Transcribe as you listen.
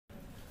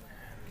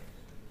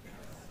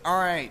All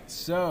right,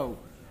 so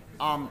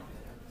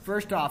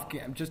first off,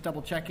 I'm just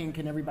double checking.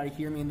 Can everybody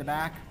hear me in the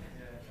back?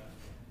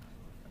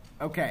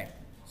 Okay,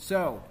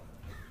 so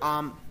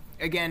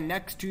again,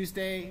 next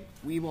Tuesday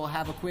we will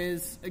have a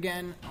quiz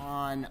again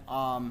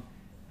on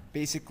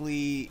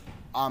basically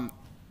on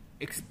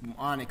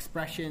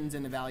expressions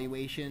and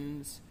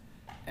evaluations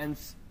and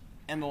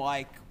the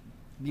like.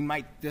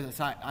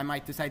 I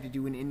might decide to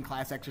do an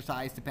in-class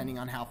exercise depending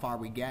on how far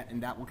we get,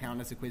 and that will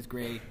count as a quiz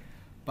grade.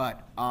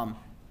 But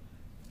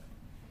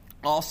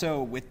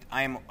also,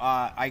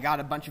 I got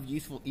a bunch of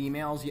useful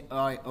emails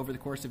over the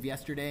course of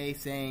yesterday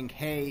saying,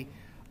 "Hey,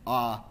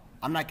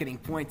 I'm not getting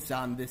points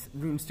on this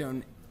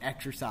Runestone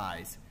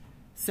exercise."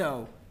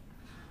 So,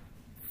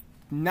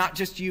 not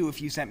just you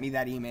if you sent me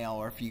that email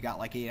or if you got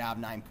like 8 out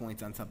of 9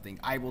 points on something.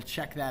 I will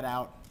check that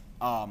out.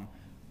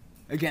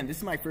 Again, this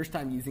is my first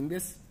time using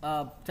this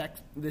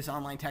this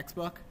online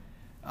textbook.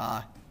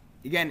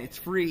 Again, it's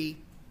free,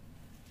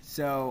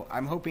 so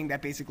I'm hoping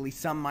that basically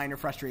some minor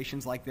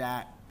frustrations like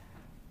that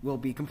will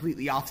be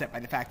completely offset by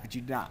the fact that you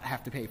do not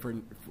have to pay for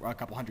a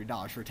couple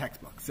 $100s for a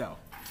textbook. So,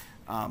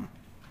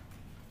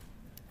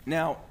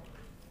 now,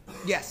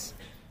 yes.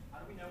 How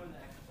do we know when the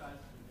exercises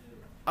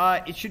are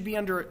due? It should be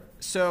under.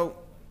 So,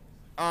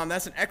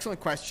 that's an excellent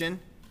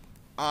question.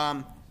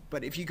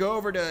 But if you go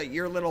over to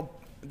your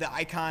the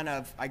icon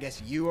of, I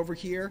guess, you over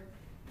here,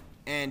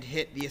 and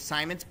hit the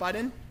assignments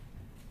button,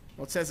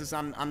 well, it says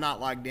I'm not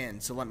logged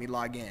in, so let me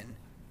log in.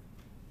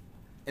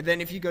 And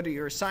then if you go to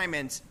your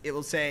assignments, it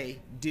will say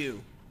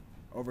due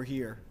over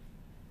here.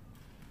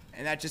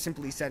 And that just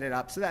simply set it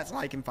up. So that's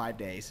like in 5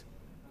 days.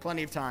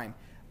 Plenty of time.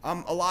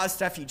 A lot of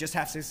stuff you just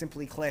have to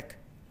simply click,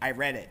 I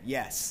read it,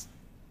 yes.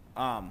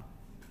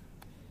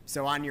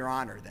 So on your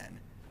honor then.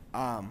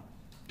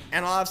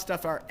 And a lot of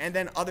stuff and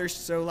then others,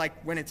 so like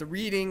when it's a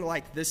reading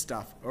like this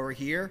stuff over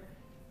here,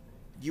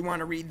 you want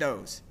to read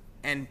those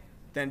and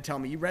then tell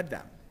me you read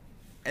them.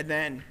 And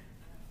then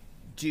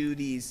do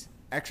these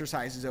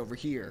exercises over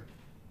here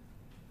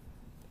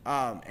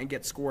and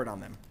get scored on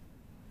them.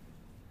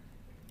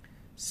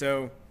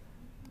 So,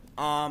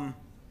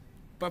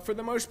 but for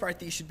the most part,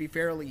 these should be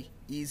fairly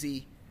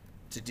easy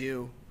to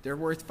do. They're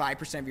worth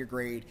 5% of your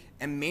grade,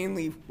 and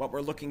mainly what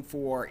we're looking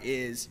for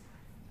is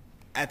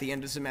at the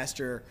end of the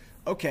semester,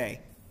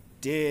 okay,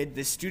 did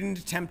the student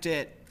attempt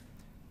it?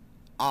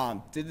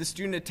 Did the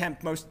student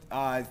attempt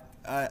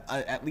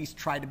at least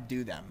try to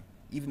do them,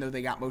 even though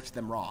they got most of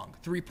them wrong?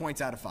 3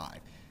 points out of 5.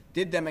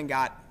 Did them and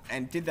got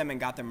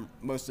them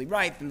mostly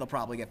right, then they'll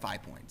probably get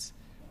 5 points,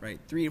 right?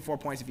 3 to 4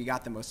 points if you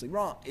got them mostly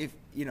wrong, if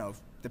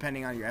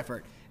depending on your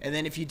effort. And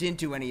then if you didn't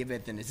do any of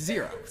it, then it's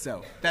 0.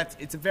 So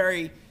it's a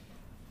very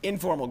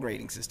informal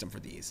grading system for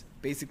these.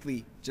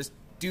 Basically, just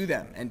do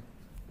them and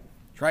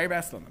try your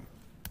best on them.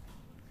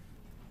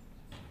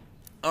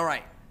 All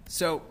right.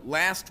 So not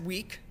last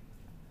week,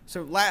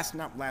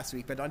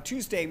 but on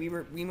Tuesday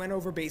we went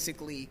over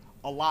basically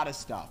a lot of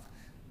stuff,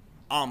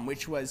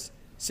 which was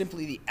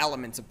simply the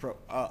elements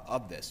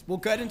of this. We'll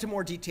get into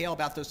more detail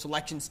about those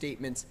selection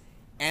statements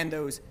and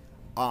those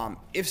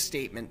if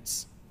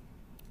statements.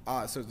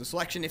 So the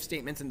selection if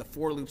statements and the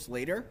for loops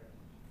later.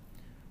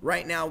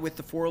 Right now with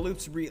the for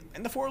loops,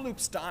 and the for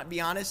loops, to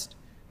be honest,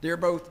 they're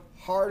both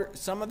hard.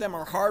 Some of them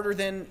are harder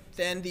than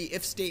the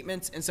if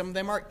statements, and some of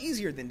them are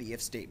easier than the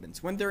if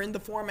statements. When they're in the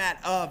format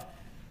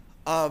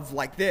of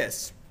like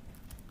this,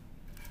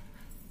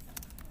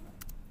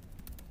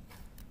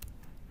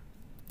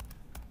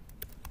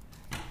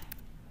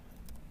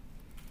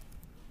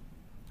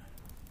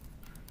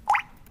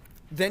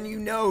 then you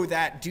know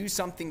that do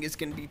something is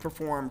going to be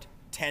performed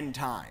 10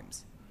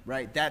 times,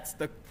 right? That's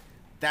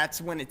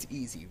when it's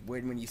easy.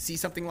 When you see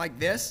something like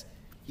this,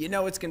 you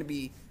know it's going to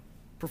be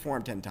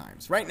performed 10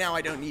 times. Right now,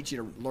 I don't need you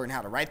to learn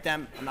how to write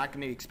them. I'm not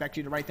going to expect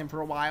you to write them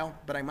for a while,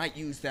 but I might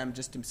use them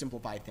just to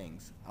simplify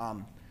things.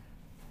 But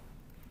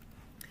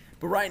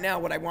right now,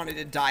 what I wanted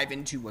to dive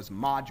into was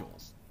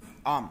modules.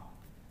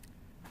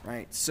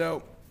 Right,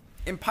 so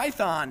in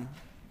Python,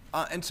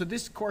 and so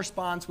this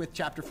corresponds with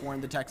Chapter 4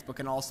 in the textbook,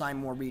 and I'll assign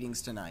more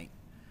readings tonight.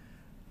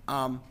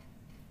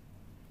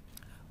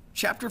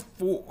 Chapter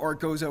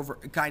 4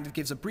 kind of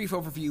gives a brief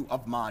overview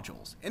of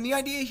modules. And the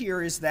idea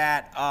here is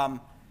that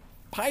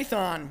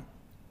Python,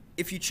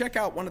 if you check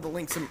out one of the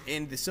links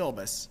in the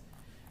syllabus,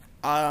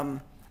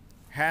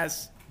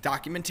 has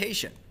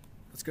documentation.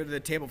 Let's go to the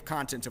table of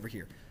contents over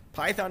here.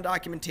 Python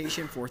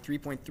documentation for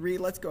 3.3.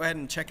 Let's go ahead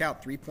and check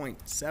out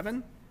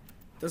 3.7.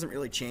 Doesn't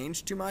really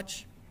change too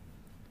much.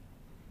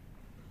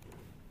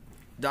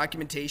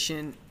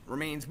 Documentation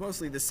remains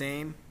mostly the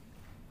same.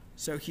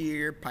 So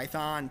here,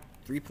 Python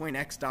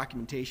 3.x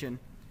documentation.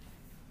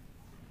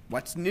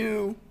 What's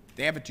new?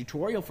 They have a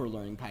tutorial for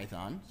learning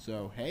Python.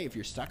 So, hey, if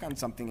you're stuck on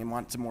something and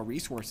want some more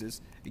resources,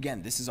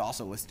 again, this is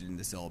also listed in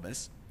the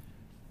syllabus,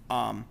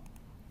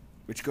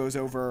 which goes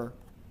over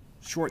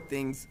short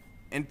things.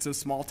 And it's a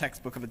small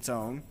textbook of its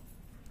own.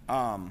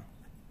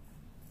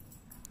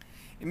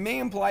 It may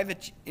imply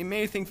that it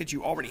may think that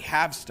you already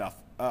have stuff,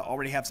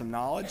 already have some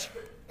knowledge.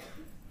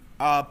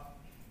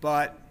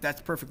 but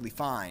that's perfectly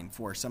fine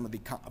for some of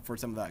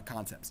the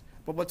concepts.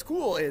 But what's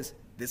cool is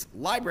this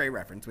library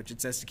reference, which it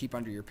says to keep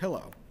under your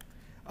pillow.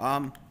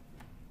 Of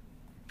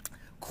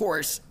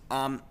course,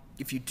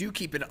 if you do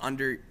keep it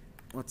under,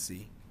 let's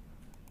see,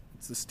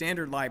 it's the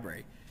standard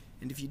library,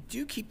 and if you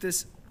do keep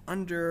this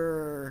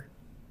under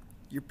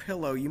your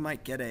pillow, you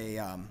might get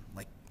a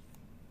like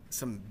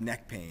some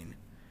neck pain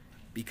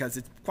because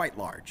it's quite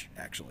large,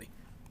 actually.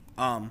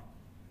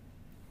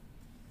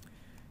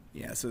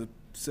 Yeah,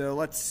 so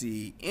let's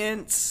see,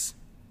 ints.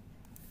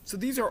 So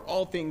these are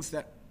all things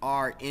that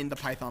are in the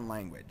Python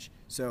language.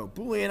 So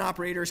Boolean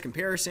operators,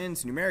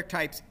 comparisons, numeric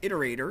types,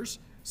 iterators,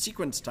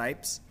 sequence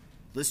types,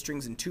 list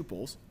strings and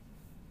tuples.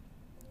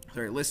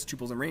 Sorry, lists,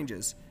 tuples, and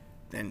ranges.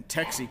 Then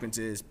text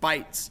sequences,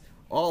 bytes,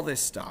 all this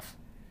stuff.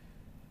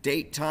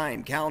 Date,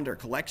 time, calendar,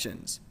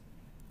 collections.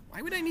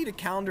 Why would I need a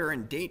calendar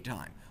and date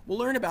time? We'll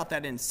learn about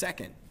that in a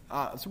second.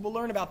 So we'll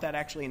learn about that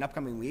actually in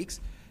upcoming weeks.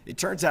 It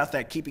turns out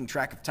that keeping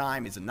track of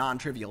time is a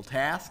non-trivial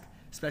task,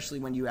 especially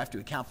when you have to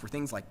account for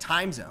things like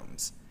time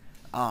zones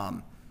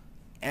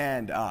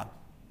and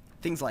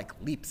things like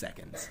leap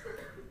seconds.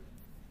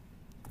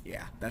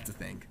 Yeah, that's a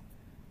thing.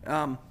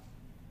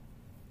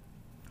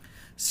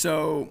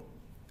 So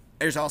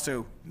there's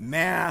also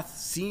math,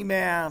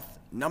 CMath,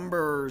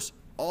 numbers,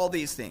 all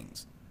these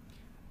things.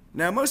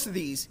 Now, most of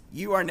these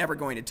you are never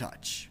going to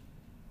touch.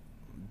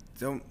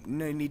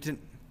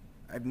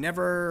 I've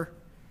never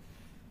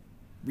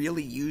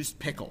really used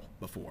Pickle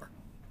before.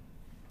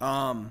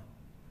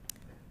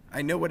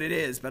 I know what it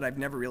is, but I've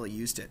never really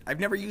used it. I've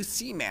never used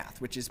CMath,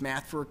 which is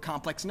math for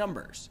complex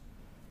numbers.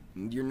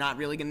 You're not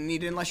really going to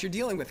need it unless you're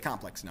dealing with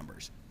complex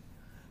numbers.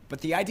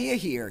 But the idea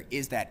here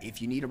is that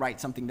if you need to write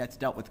something that's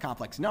dealt with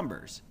complex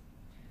numbers,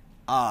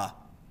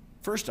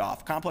 first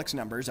off, complex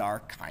numbers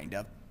are kind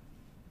of,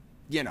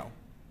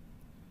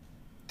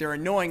 they're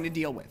annoying to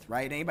deal with,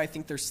 right? Anybody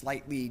think they're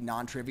slightly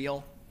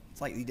non-trivial,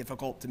 slightly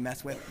difficult to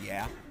mess with?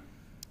 Yeah.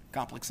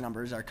 Complex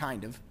numbers are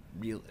kind of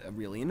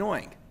really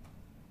annoying.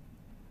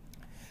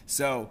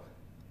 So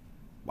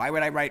why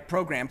would I write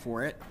program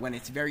for it when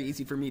it's very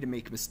easy for me to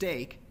make a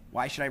mistake?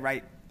 Why should I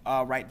write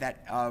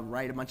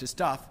a bunch of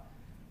stuff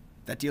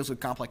that deals with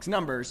complex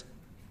numbers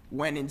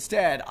when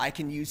instead I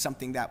can use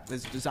something that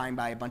was designed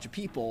by a bunch of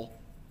people,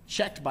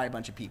 checked by a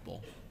bunch of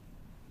people,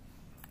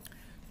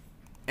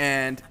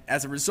 and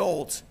as a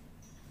result,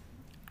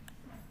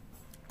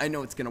 I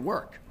know it's going to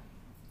work.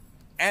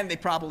 And they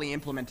probably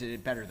implemented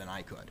it better than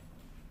I could,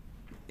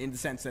 in the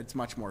sense that it's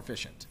much more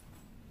efficient.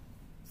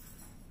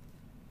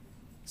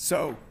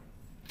 So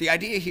the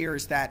idea here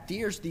is that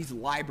there's these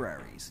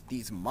libraries,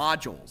 these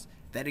modules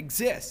that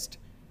exist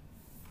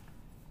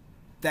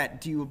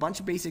that do a bunch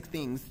of basic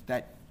things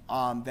that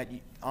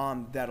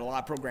that a lot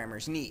of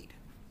programmers need.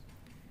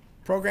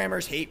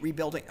 Programmers hate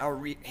rebuilding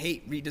or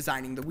hate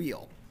redesigning the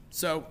wheel.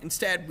 So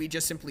instead, we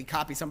just simply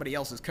copy somebody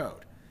else's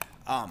code.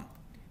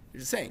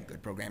 There's a saying: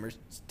 good programmers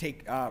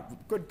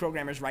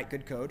write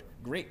good code.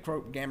 Great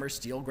programmers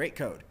steal great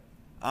code.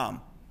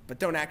 But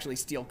don't actually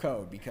steal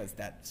code, because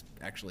that's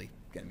actually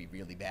going to be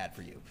really bad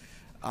for you.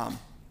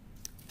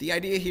 The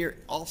idea here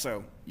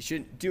also, you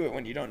shouldn't do it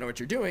when you don't know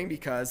what you're doing,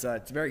 because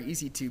it's very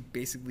easy to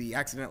basically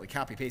accidentally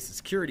copy-paste a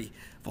security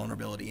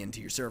vulnerability into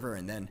your server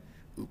and then,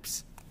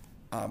 oops.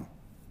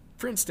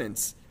 For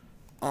instance,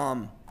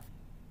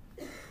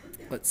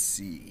 let's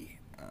see.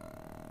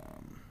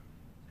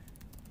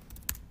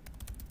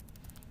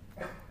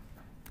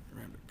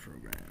 Random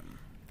program.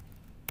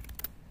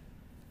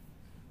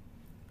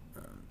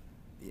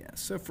 Yeah,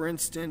 so for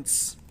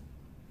instance,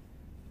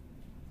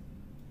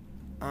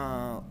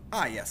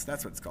 yes,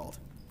 that's what it's called.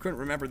 Couldn't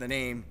remember the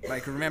name, but I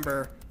can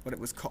remember what it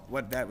was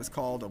what that was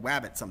called, a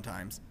wabbit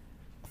sometimes.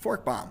 A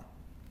fork bomb,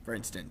 for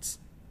instance.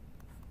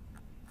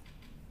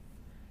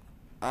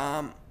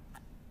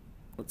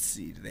 Let's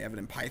see, do they have it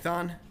in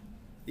Python?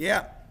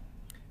 Yeah.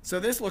 So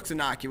this looks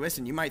innocuous,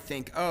 and you might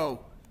think, oh,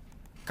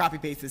 copy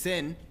paste this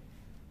in.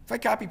 If I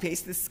copy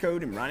paste this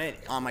code and run it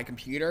on my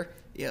computer,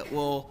 it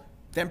will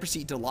then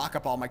proceed to lock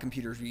up all my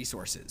computer's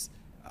resources,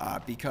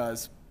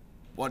 because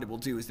what it will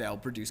do is that it'll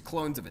produce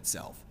clones of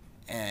itself,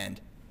 and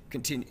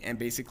continue, and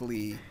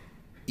basically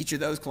each of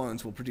those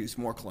clones will produce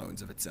more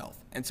clones of itself,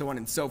 and so on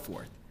and so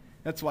forth.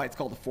 That's why it's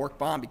called a fork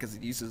bomb, because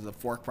it uses the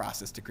fork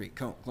process to create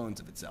clones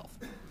of itself.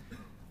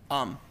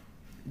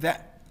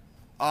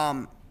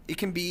 It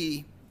can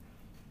be,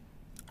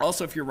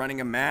 also if you're running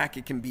a Mac,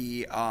 it can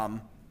be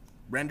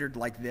rendered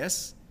like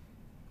this,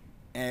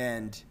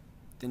 and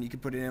then you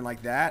can put it in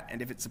like that,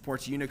 and if it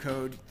supports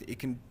Unicode, it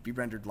can be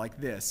rendered like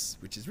this,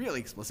 which is really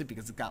explicit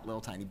because it's got little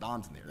tiny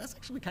bombs in there. That's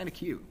actually kind of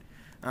cute.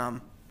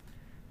 Oh,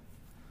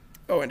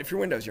 and if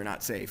you're Windows, you're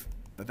not safe,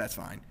 but that's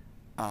fine.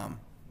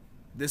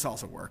 This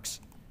also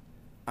works.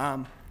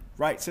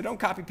 Right, so don't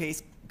copy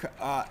paste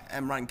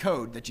and run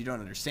code that you don't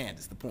understand,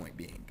 is the point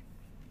being.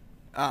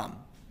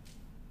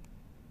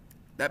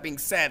 That being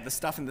said, the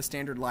stuff in the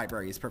standard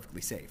library is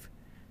perfectly safe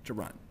to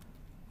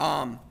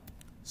run.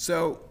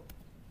 So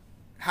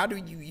how do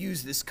you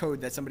use this code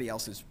that somebody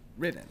else has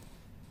written?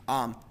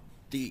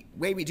 The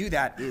way we do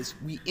that is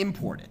we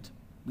import it.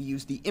 we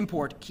use the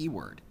import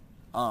keyword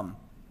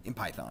in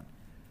Python.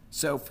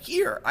 So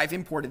here, I've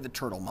imported the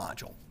turtle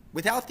module.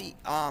 Without the,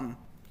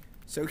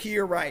 so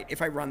here, right,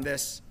 if I run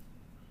this,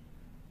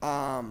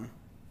 what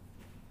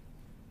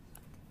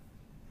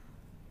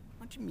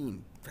do you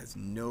mean has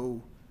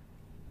no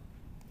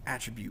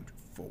attribute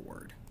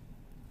forward?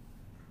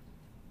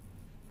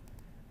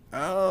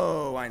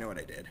 Oh, I know what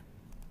I did.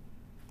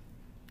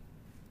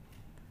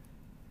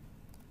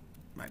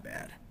 My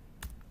bad.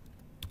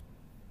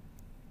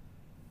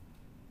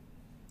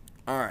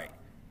 All right,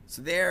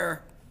 so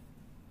there,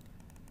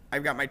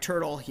 I've got my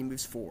turtle, he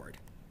moves forward,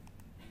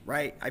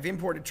 right? I've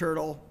imported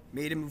turtle,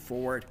 made him move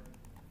forward,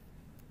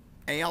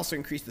 and he also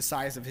increased the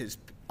size of his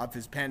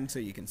pen so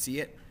you can see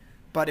it.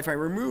 But if I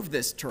remove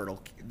this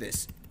turtle,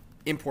 this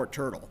import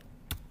turtle,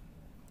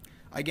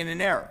 I get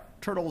an error.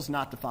 Turtle is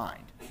not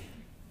defined.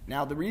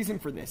 Now, the reason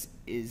for this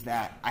is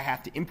that I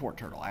have to import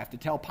turtle. I have to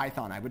tell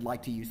Python I would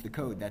like to use the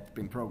code that's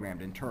been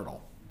programmed in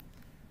turtle.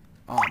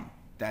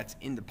 That's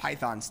in the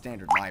Python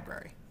standard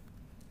library.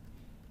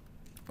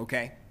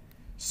 Okay?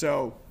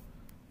 So,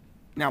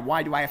 now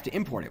why do I have to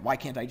import it? Why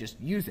can't I just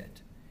use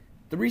it?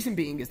 The reason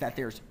being is that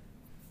there's,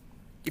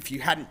 if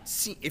you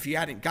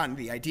hadn't gotten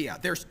the idea,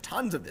 there's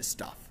tons of this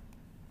stuff.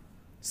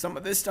 Some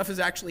of this stuff is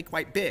actually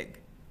quite big.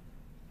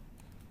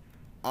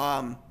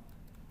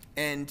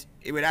 And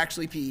it would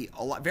actually be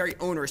very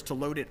onerous to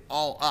load it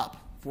all up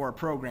for a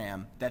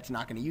program that's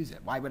not going to use it.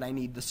 Why would I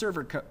need the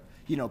server code,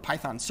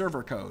 Python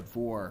server code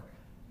for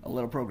a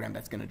little program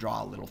that's going to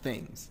draw little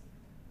things?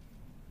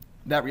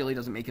 That really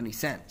doesn't make any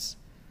sense.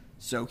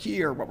 So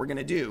here, what we're going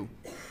to do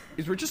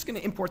is we're just going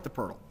to import the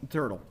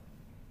turtle.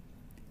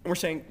 And we're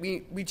saying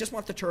we just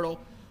want the turtle.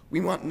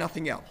 We want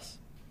nothing else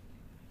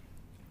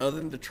other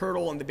than the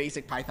turtle and the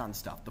basic Python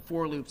stuff, the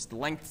for loops, the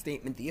length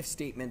statement, the if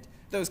statement,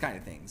 those kind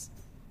of things.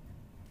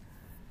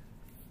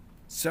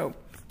 So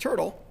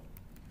turtle,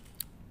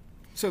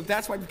 so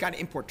that's why we've got to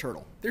import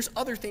turtle. There's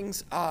other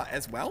things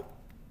as well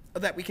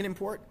that we can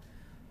import.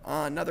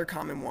 Another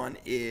common one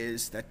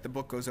is that the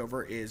book goes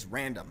over is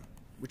random,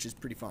 which is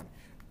pretty fun.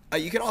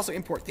 You can also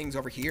import things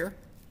over here.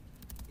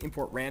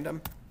 Import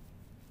random.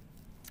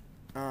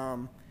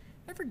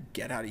 I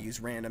forget how to use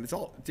random. It's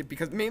all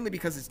mainly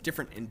because it's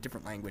different in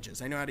different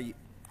languages. I know how to.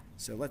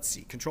 So let's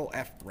see. Control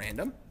F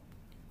random,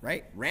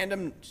 right?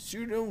 Random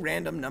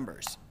pseudo-random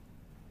numbers.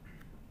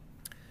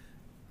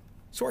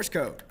 Source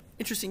code.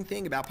 Interesting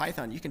thing about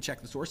Python, you can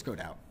check the source code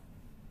out,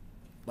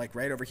 like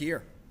right over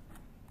here.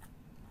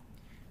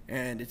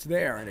 And it's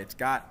there, and it's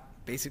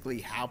got basically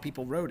how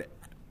people wrote it.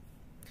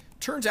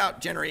 Turns out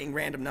generating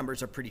random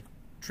numbers are pretty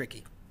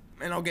tricky,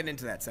 and I'll get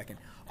into that second.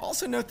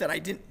 Also note that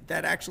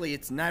actually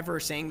it's never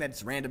saying that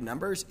it's random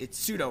numbers, it's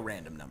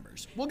pseudo-random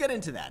numbers. We'll get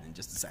into that in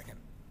just a second.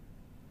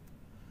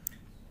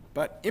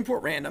 But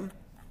import random,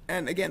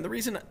 and again, the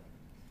reason,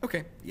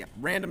 okay, yeah,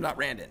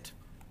 random.randint.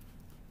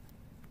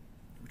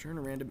 Return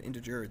a random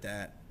integer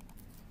that.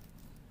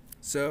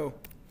 So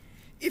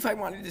if I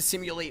wanted to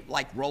simulate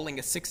like rolling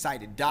a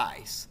six-sided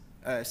die,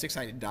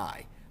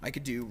 I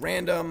could do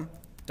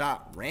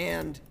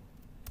random.randint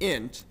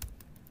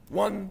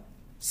 1,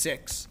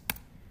 6,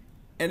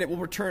 and it will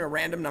return a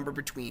random number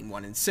between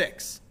 1 and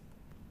 6.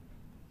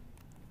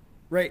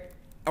 Right?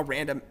 A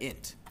random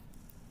int.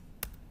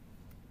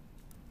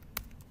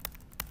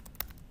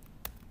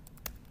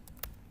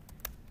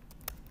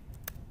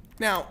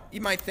 Now, you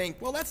might think,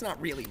 well, that's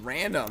not really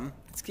random.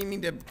 It's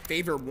seeming to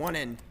favor 1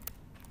 and...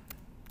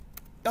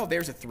 Oh,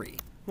 there's a 3.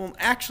 Well,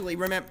 actually,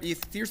 remember,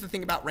 here's the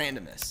thing about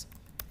randomness.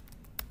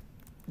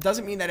 It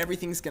doesn't mean that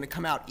everything's going to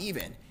come out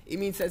even. It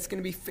means that it's going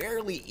to be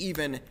fairly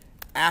even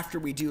after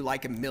we do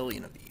like 1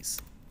 million of these,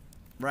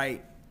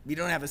 right? We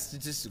don't have a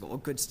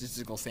good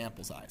statistical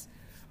sample size.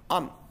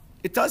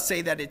 It does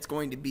say that it's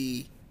going to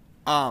be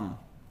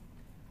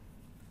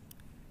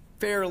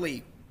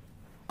fairly,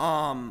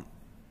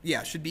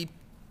 should be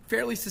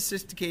fairly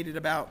sophisticated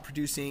about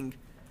producing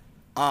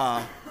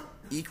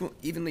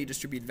evenly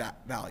distributed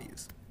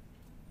values.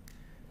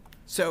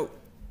 So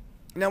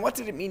now what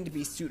did it mean to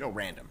be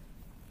pseudo-random?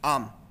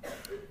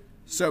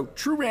 So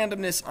true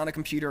randomness on a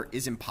computer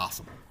is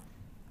impossible.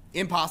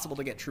 Impossible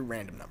to get true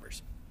random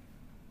numbers.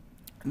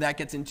 And that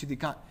gets into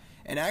the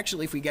and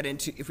actually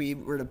if we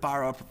were to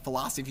borrow a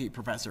philosophy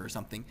professor or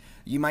something,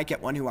 you might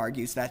get one who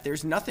argues that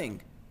there's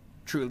nothing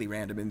truly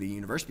random in the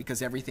universe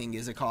because everything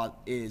is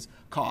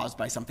caused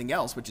by something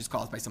else, which is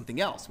caused by something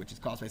else, which is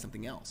caused by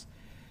something else.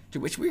 To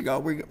which we go,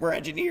 we're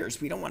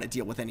engineers. We don't want to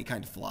deal with any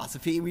kind of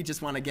philosophy. We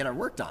just want to get our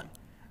work done.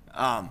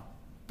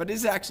 But it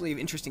is actually an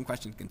interesting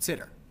question to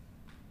consider.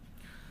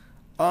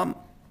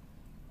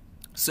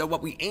 So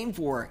what we aim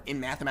for in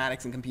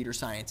mathematics and computer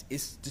science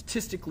is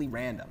statistically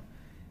random.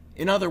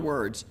 In other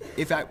words,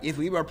 if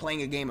we were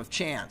playing a game of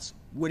chance,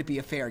 would it be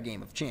a fair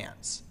game of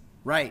chance,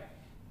 right?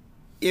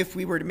 If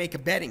we were to make a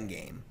betting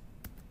game,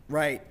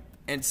 right,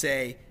 and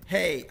say,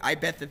 hey, I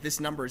bet that this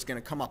number is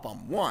going to come up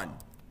on 1,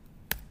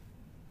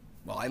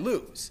 well, I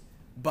lose.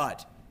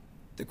 But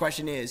the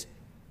question is,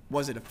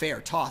 was it a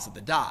fair toss of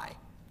the die?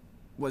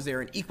 was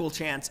there an equal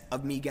chance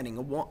of me getting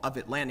of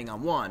it landing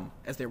on 1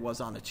 as there was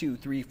on a 2,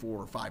 3,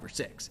 4, 5, or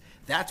 6?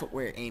 That's what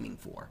we're aiming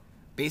for.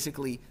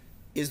 Basically,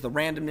 is the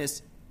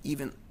randomness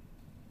even?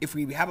 If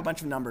we have a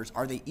bunch of numbers,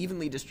 are they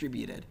evenly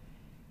distributed?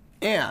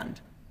 And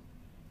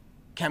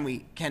can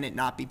it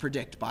not be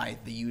predicted by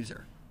the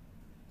user?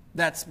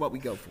 That's what we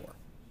go for.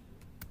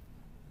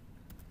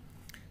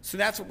 So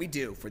that's what we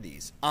do for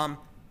these.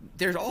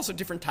 There's also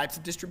different types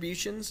of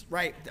distributions,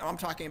 right? I'm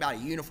talking about a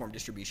uniform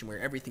distribution where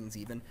everything's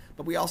even,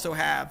 but we also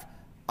have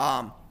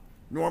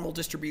normal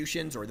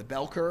distributions or the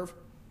bell curve,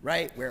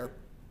 right? Where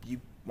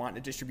you want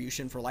a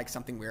distribution for like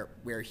something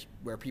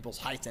where people's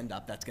heights end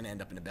up, that's going to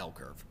end up in a bell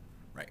curve,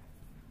 right?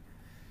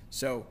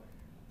 So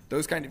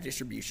those kind of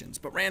distributions.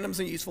 But random's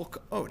a useful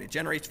code. It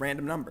generates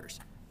random numbers.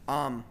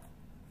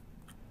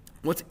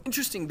 What's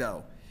interesting,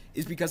 though,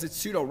 is because it's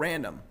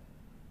pseudo-random,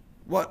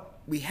 what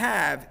we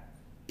have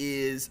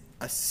is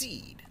a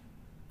seed.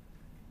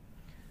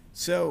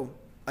 So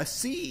a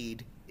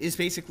seed is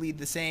basically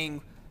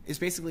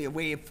a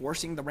way of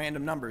forcing the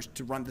random numbers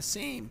to run the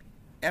same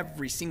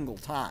every single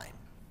time.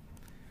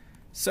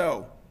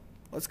 So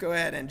let's go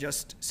ahead and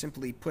just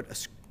simply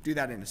do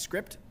that in a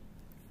script.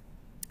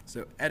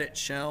 So edit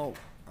shell,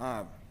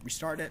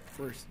 restart it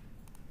first. So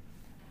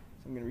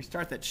I'm going to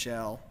restart that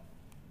shell.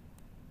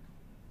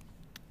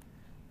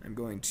 I'm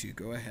going to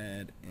go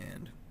ahead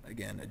and,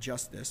 again,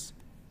 adjust this.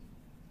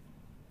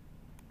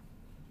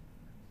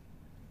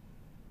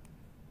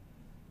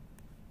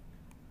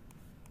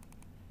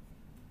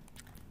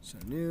 So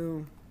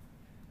new.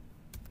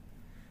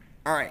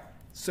 All right.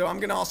 So I'm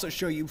going to also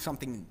show you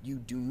something you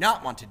do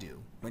not want to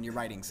do when you're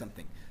writing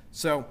something.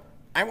 So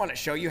I want to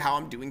show you how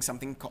I'm doing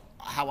something.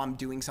 I want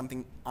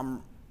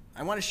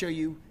to show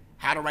you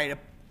how to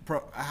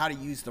how to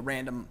use the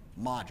random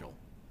module.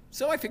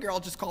 So I figure I'll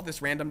just call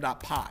this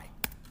random.py.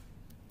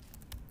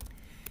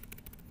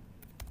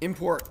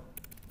 Import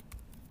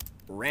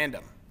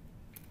random.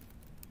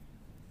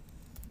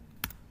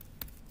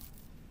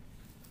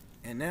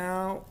 And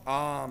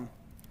now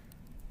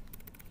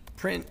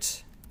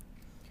print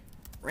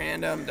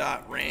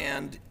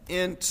random.rand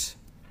int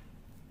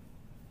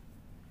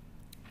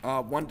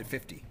 1 to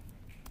 50.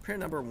 Print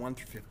number 1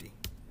 through 50.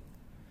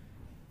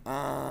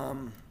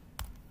 Now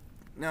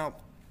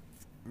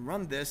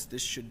run this.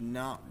 This should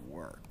not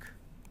work.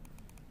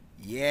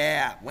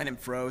 Yeah, went and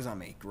froze on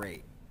me.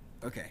 Great.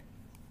 Okay,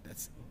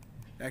 that's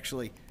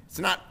actually, it's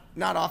not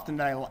often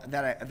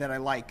that I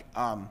like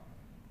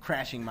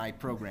crashing my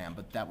program,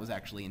 but that was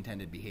actually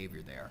intended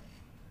behavior there.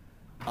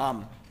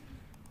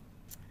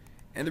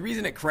 And the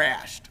reason it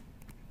crashed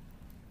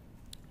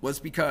was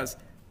because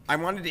I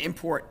wanted to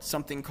import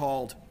something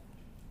called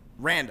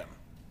random.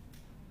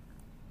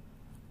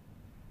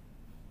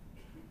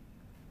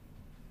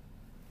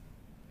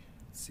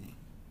 Let's see.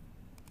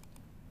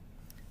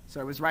 So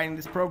I was writing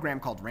this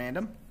program called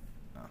random.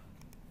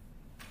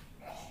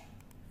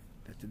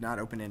 That did not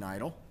open in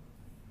idle.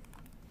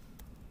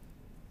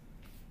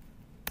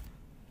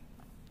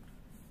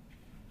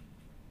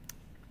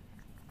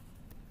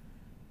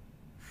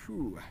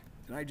 Whew.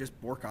 Did I just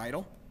bork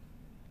idle?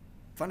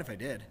 Fun if I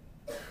did.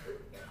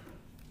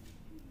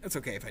 It's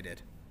okay if I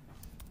did.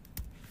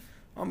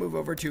 I'll move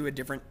over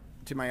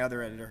to my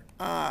other editor.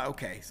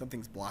 Okay,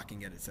 something's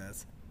blocking it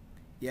says.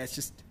 Yeah, it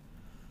just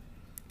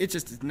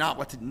does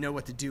not know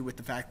what to do with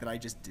the fact that I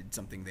just did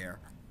something there.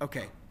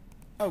 Okay.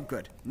 Oh,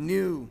 good.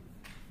 New.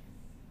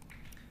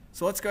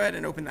 So let's go ahead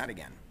and open that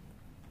again.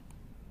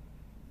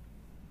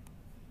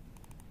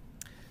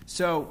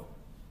 So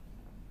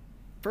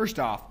first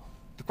off,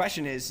 the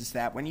question is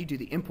that when you do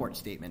the import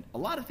statement, a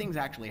lot of things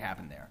actually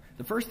happen there.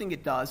 The first thing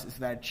it does is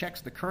that it checks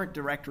the current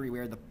directory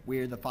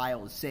where the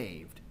file is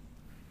saved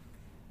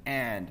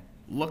and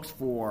looks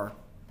for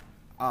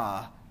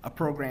a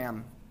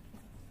program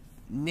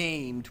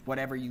named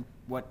whatever you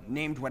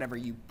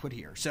put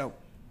here. So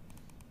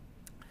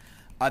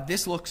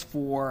this looks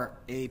for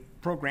a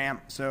program.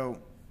 So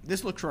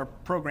this looks for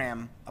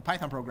a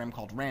Python program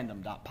called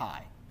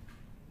random.py.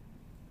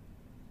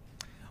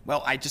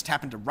 Well, I just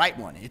happened to write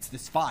one. It's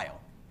this file,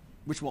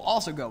 which will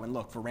also go and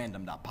look for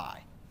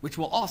random.py, which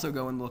will also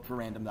go and look for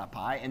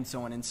random.py, and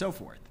so on and so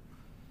forth.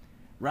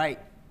 Right?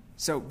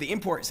 So the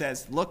import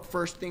says, look,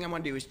 first thing I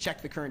want to do is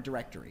check the current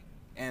directory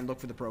and look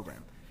for the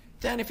program.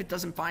 Then if it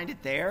doesn't find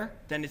it there,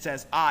 then it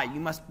says, you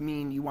must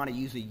mean you want to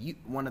use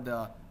one of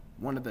the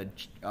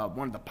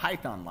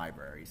Python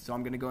libraries. So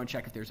I'm going to go and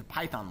check if there's a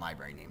Python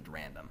library named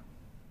random.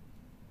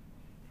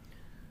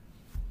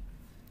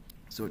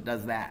 So it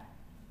does that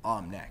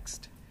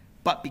next.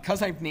 But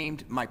because I've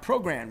named my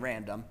program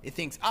random, it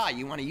thinks,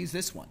 you want to use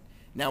this one.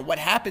 Now what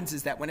happens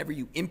is that whenever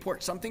you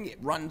import something, it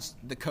runs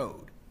the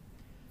code.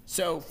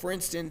 So for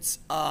instance,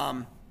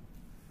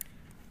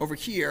 over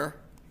here,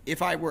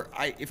 if I were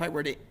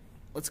to,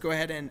 let's go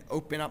ahead and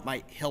open up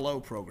my hello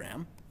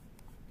program.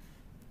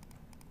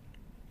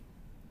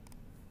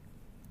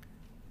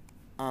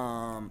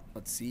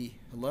 Let's see,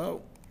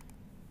 hello.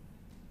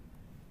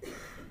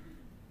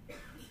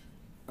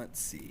 Let's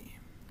see.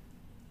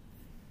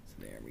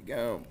 There we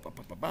go.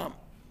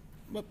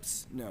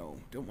 whoops, no,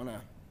 don't want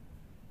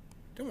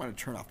to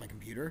turn off my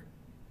computer.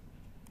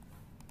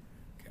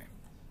 Okay.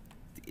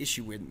 The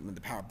issue when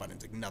the power button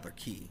is another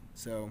key.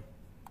 So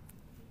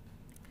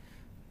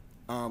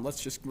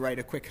let's just write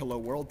a quick hello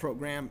world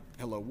program.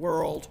 Hello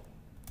world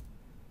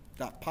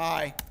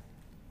 .py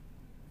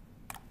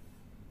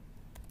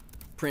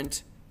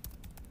print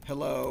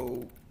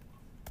hello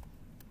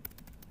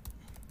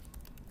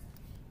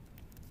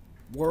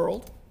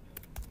world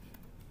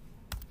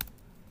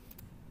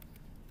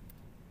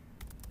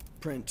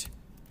print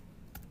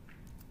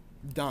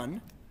done.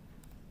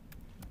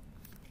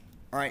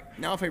 All right,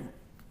 now if I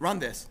run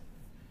this,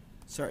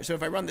 so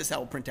if I run this, that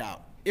will print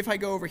out. If I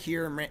go over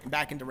here and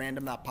back into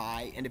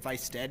random.py, and if I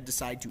instead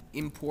decide to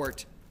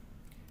import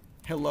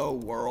hello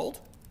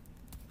world,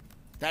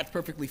 that's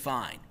perfectly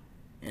fine.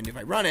 And if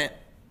I run it,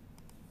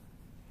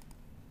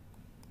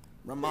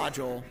 run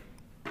module,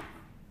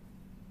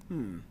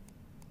 let's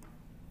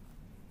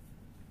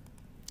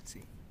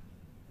see.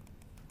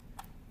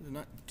 Does it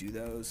not do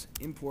those?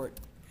 Import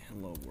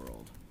hello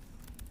world.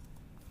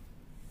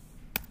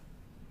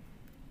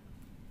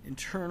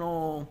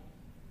 Internal,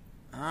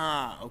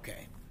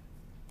 okay.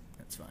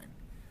 That's fine.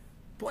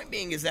 Point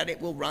being is that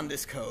it will run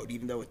this code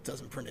even though it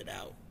doesn't print it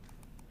out.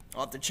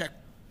 I'll have to check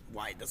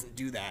why it doesn't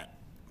do that.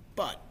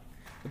 But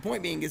the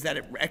point being is that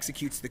it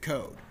executes the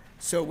code.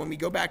 So when we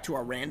go back to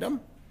our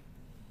random,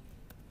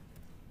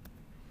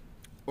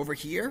 over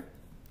here,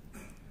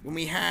 when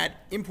we had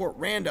import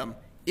random,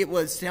 it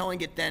was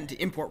telling it then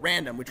to import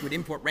random, which would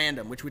import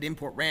random, which would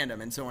import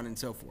random, and so on and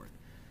so forth.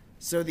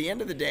 So the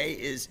end of the day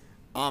is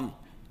when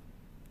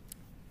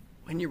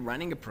you're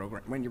running a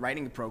program, when you're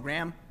writing a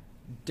program,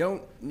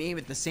 don't name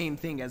it the same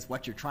thing as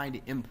what you're trying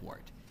to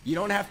import. You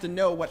don't have to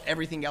know what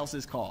everything else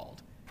is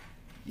called.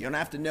 You don't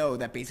have to know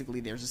that basically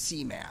there's a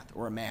C math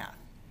or a math.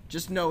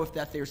 Just know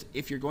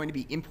if you're going to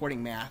be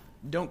importing math,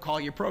 don't call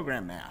your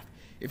program math.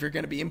 If you're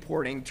going to be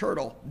importing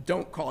turtle,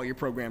 don't call your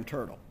program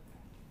turtle.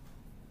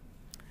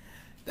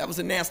 That was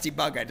a nasty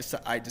bug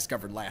I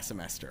discovered last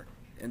semester.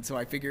 And so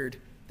I figured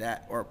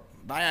that, or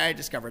by I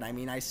discovered, I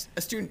mean a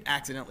student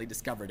accidentally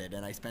discovered it,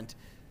 and I spent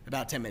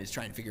about 10 minutes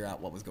trying to figure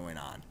out what was going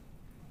on.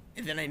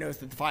 And then I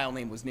noticed that the file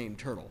name was named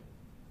turtle,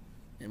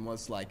 and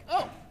was like,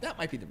 oh, that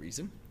might be the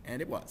reason,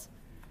 and it was.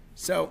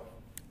 So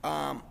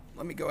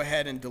let me go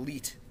ahead and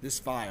delete this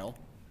file.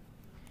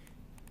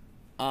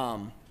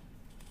 And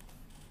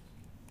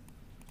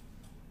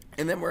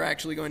then we're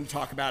actually going to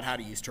talk about how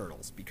to use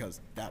turtles,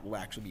 because that will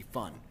actually be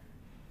fun.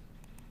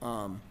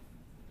 So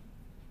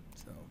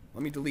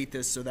let me delete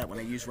this so that when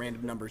I use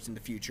random numbers in the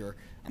future,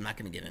 I'm not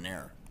going to get an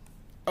error.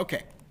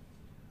 Okay.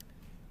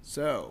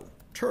 So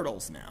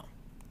turtles now.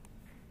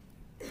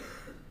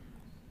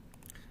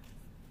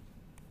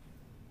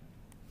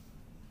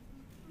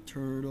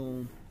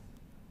 Turtle.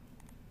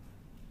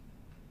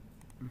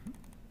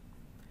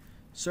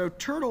 So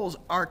turtles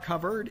are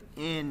covered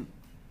in,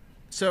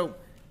 so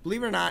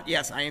believe it or not,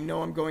 yes, I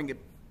know I'm going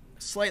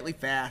slightly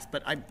fast,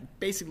 but I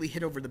basically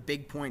hit over the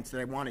big points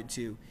that I wanted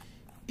to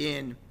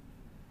in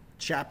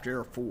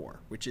chapter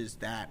 4, which is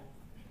that,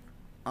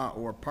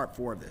 or part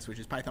 4 of this, which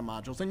is Python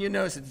modules. And you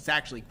notice that it's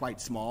actually quite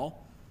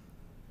small,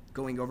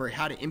 going over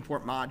how to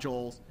import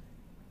modules,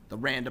 the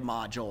random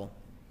module.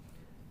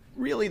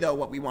 Really, though,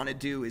 what we want to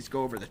do is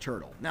go over the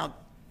turtle. Now,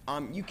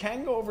 you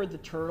can go over the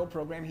turtle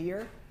program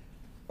here,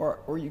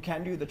 or you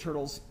can do the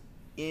turtles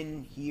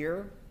in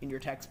here in your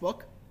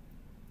textbook.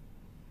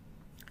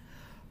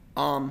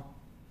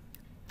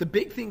 The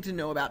big thing to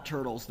know about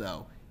turtles,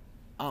 though,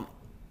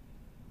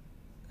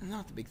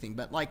 not the big thing,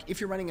 but like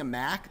if you're running a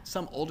Mac,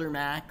 some older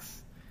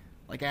Macs,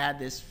 like I had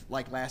this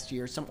like last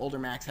year, some older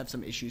Macs have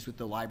some issues with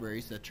the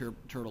libraries that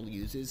Turtle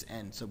uses,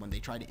 and so when they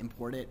try to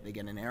import it, they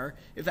get an error.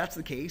 If that's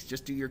the case,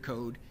 just do your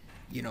code,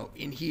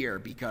 in here,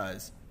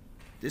 because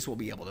this will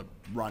be able to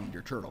run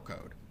your Turtle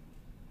code.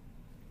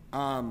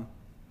 And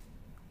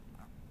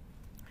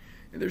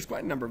there's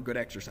quite a number of good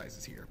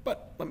exercises here,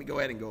 but let me go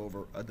ahead and go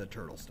over the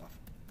Turtle stuff.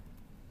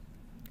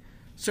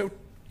 So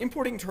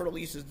importing Turtle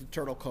uses the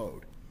Turtle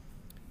code.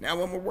 Now,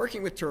 when we're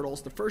working with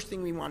turtles, the first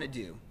thing we want to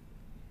do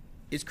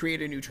is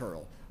create a new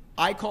turtle.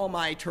 I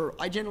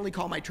generally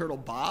call my turtle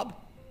Bob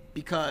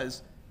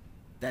because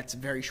that's a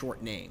very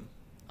short name,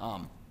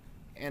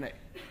 and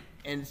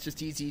it's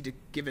just easy to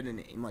give it a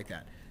name like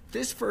that.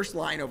 This first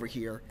line over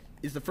here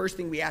is the first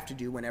thing we have to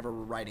do whenever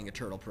we're writing a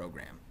turtle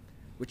program,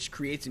 which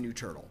creates a new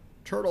turtle.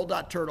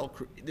 Turtle.turtle,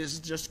 this is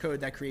just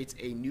code that creates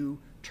a new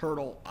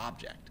turtle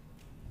object.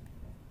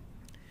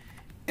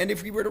 And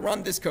if we were to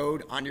run this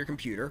code on your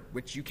computer,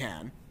 which you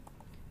can,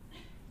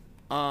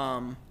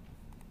 let's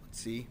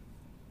see.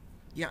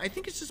 Yeah, I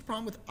think it's just a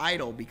problem with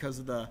idle because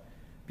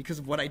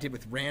of what I did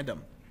with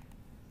random.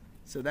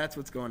 So that's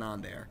what's going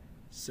on there.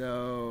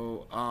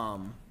 So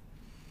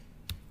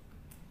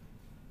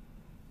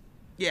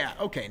yeah,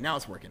 okay, now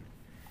it's working.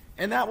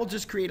 And that will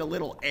just create a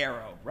little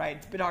arrow, right?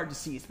 It's a bit hard to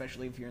see,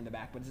 especially if you're in the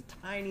back, but it's a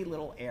tiny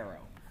little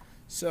arrow.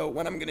 So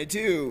what I'm going to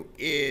do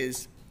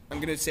is I'm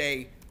going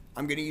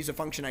to use a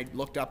function I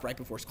looked up right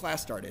before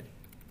class started.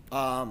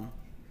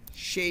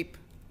 Shape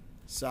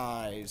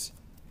size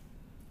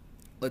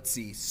let's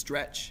see,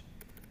 stretch,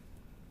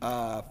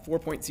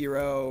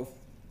 4.0,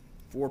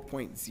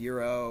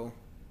 4.0,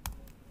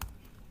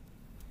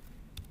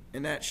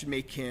 and that should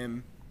make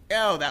him,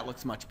 oh, that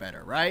looks much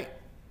better, right?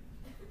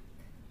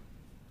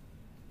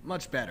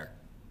 Much better.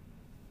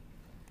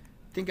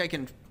 I think I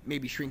can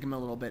maybe shrink him a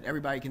little bit.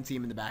 Everybody can see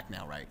him in the back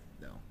now, right?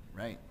 Though,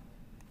 right?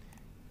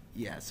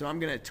 Yeah, so I'm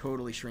going to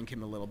totally shrink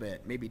him a little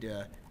bit, maybe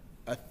to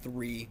a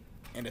 3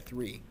 and a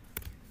 3.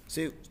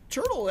 So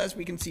turtle, as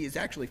we can see, is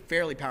actually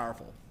fairly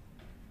powerful.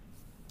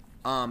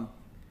 So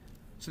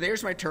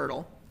there's my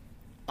turtle.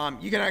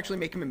 You can actually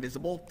make him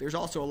invisible. There's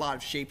also a lot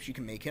of shapes you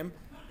can make him.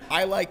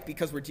 I like,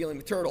 because we're dealing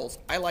with turtles,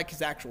 I like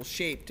his actual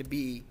shape to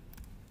be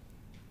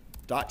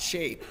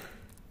 .shape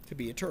to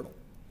be a turtle.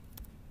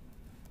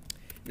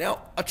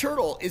 Now, a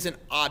turtle is an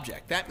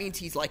object. That means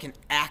he's like an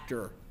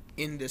actor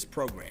in this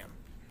program.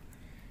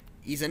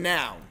 He's a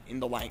noun in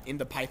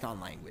the Python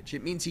language.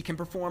 It means he can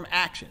perform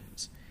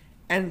actions.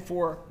 And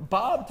for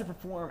Bob to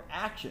perform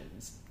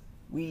actions,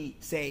 we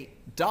say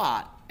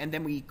dot, and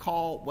then we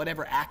call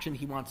whatever action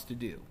he wants to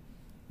do.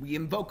 We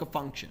invoke a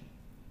function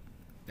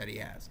that he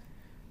has.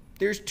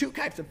 There's two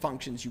types of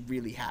functions you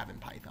really have in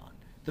Python.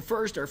 The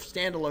first are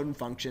standalone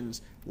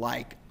functions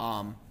like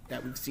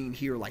that we've seen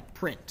here, like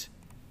print,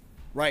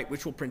 right,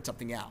 which will print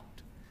something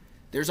out.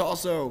 There's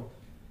also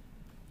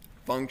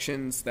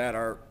functions that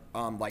are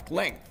like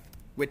length,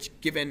 which,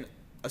 given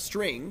a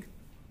string,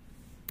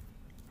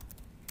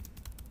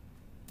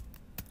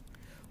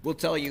 will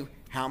tell you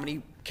how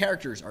many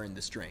characters are in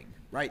the string,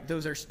 right?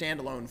 Those are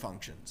standalone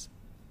functions.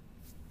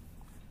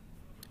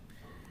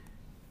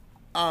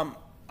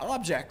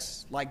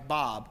 Objects like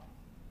Bob,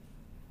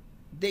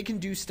 they can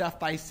do stuff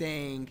by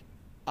saying,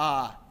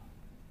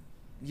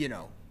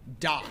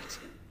 dot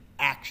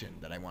action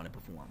that I want to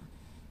perform.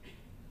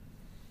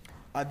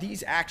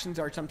 These actions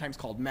are sometimes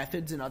called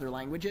methods in other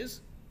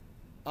languages,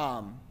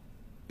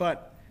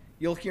 but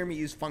you'll hear me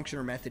use function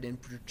or method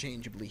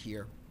interchangeably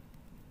here.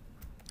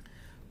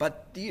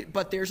 But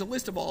there's a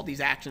list of all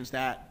these actions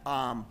that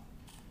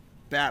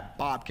that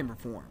Bob can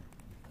perform.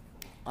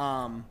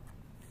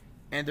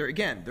 And they're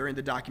in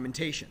the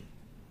documentation.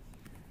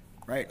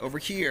 Right? Over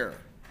here,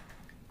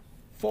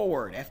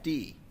 forward,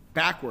 FD,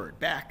 backward,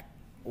 back,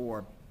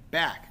 or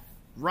back,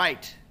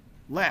 right,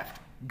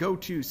 left, go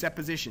to, set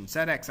position,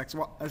 set X,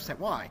 set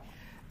Y,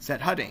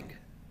 set heading,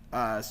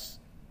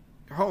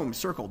 home,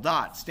 circle,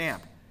 dot,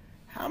 stamp.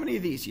 How many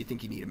of these do you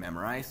think you need to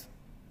memorize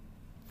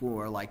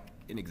for like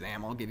an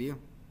exam I'll give you?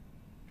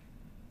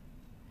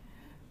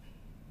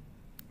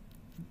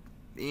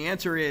 The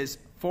answer is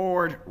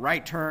forward,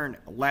 right turn,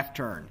 left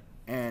turn,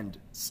 and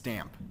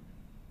stamp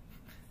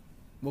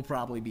will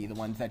probably be the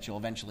ones that you'll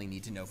eventually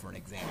need to know for an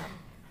exam.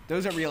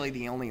 Those are really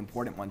the only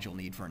important ones you'll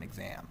need for an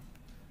exam.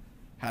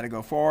 How to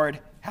go forward,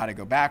 how to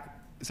go back,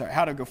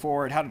 how to go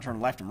forward, how to turn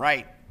left and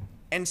right,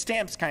 and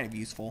stamp's kind of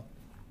useful,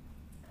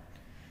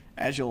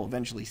 as you'll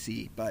eventually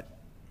see. But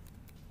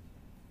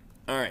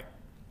all right,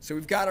 so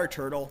we've got our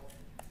turtle,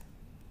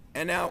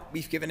 and now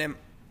we've given him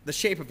the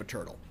shape of a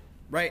turtle,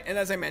 right? And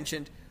as I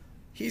mentioned,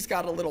 he's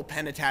got a little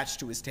pen attached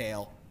to his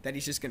tail that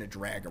he's just going to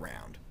drag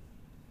around.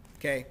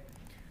 Okay?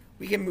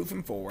 We can move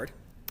him forward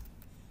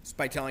just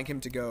by telling him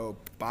to go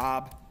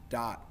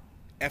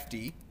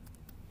bob.fd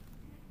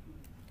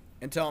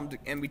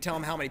and we tell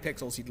him how many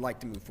pixels he'd like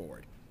to move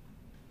forward.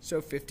 So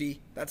 50.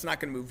 That's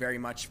not going to move very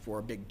much for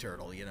a big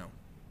turtle,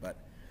 but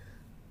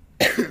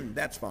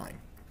that's fine.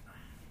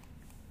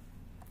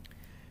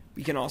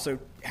 We can also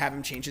have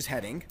him change his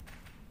heading.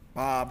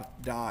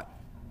 Bob.right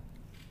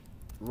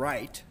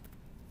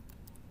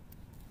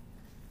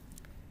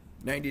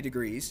 90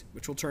 degrees,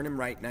 which will turn him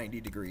right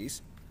 90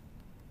 degrees.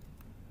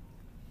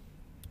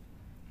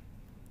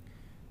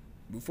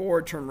 Move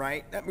forward, turn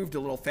right. That moved a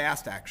little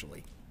fast,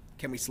 actually.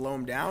 Can we slow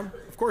him down?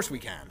 Of course we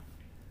can.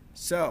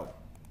 So,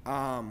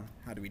 how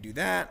do we do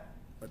that?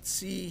 Let's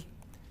see.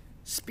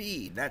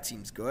 Speed, that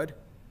seems good.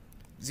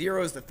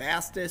 0 is the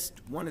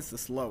fastest, 1 is the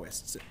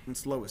slowest, and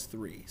slow is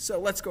 3. So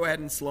let's go ahead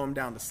and slow him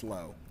down to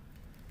slow.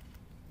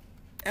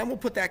 And we'll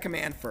put that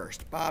command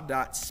first.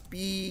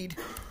 Bob.speed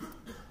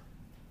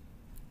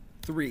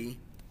 3.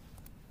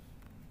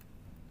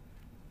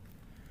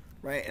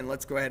 Right, and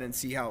let's go ahead and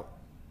see how,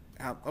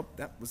 oh,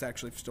 that was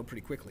actually still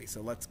pretty quickly.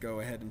 So let's go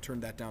ahead and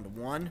turn that down to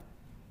 1.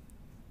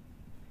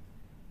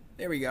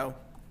 There we go.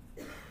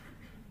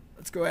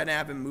 Let's go ahead and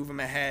have him move him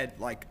ahead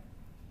like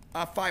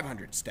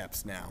 500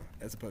 steps now,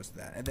 as opposed to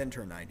that, and then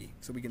turn 90,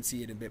 so we can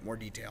see it in a bit more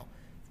detail.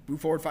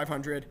 Move forward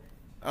 500.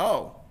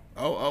 Oh.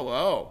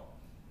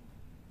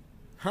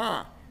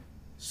 Huh.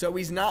 So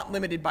he's not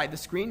limited by the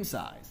screen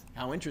size.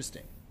 How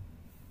interesting.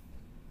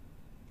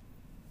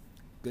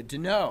 Good to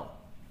know.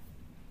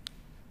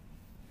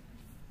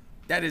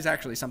 That is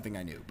actually something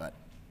I knew, but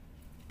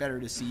better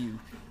to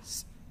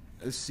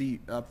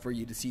for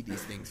you to see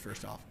these things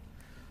first off.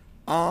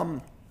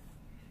 All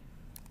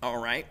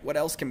right. What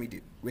else can we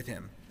do with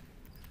him?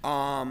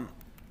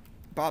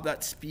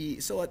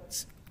 Bob.speed.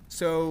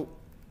 So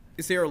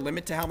is there a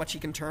limit to how much he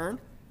can turn?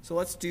 So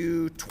let's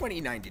do 20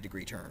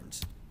 90-degree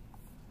turns.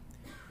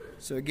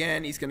 So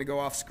again, he's going to go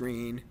off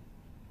screen.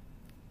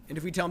 And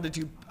if we tell him to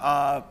do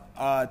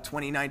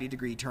 20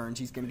 90-degree turns,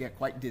 he's going to get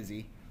quite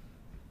dizzy.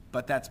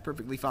 But that's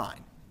perfectly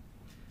fine.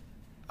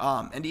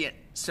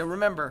 So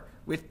remember,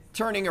 with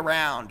turning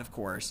around, of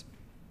course,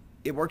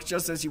 it works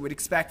just as you would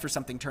expect for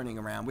something turning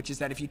around, which is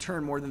that if you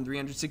turn more than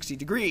 360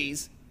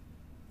 degrees,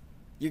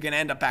 you're going to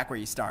end up back where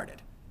you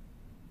started,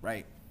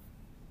 right?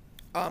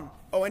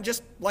 Oh, and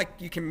just like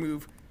you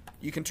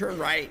can turn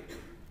right.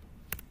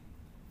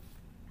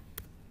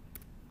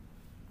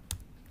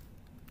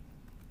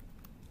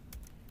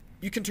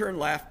 You can turn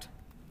left.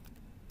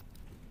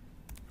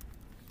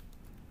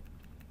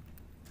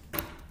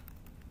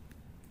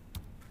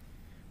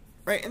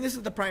 Right, and this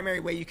is the primary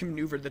way you can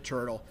maneuver the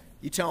turtle.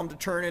 You tell him to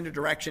turn in a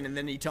direction, and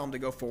then you tell him to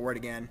go forward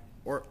again.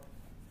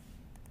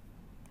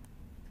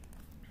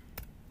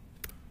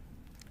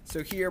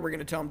 So here we're going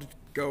to tell him to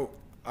go.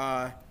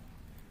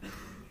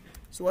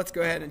 So let's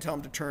go ahead and tell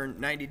him to turn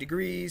 90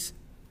 degrees.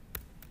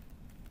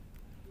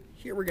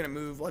 Here we're going to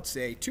move, let's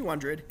say,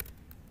 200.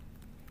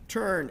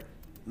 Turn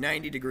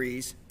 90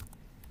 degrees.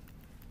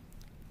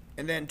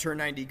 And then turn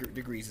 90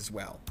 degrees as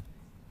well.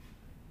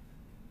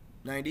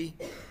 90,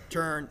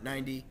 turn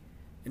 90.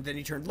 And then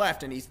he turned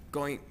left, and he's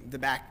going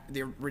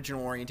the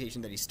original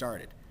orientation that he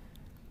started.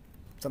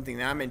 Something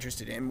that I'm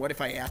interested in. What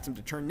if I asked him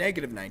to turn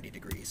negative 90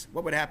 degrees?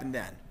 What would happen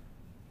then?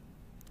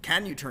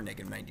 Can you turn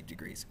negative 90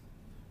 degrees?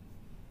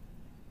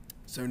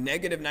 So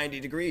negative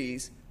 90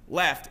 degrees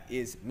left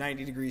is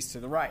 90 degrees to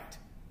the right,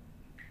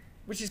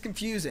 which is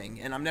confusing,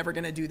 and I'm never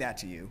going to do that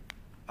to you.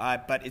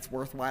 But it's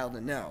worthwhile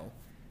to know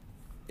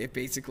if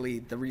basically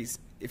the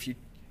reason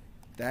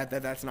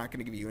that's not going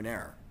to give you an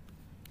error.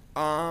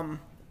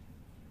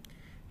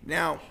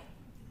 Now,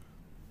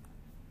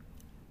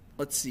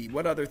 let's see,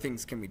 what other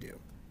things can we do?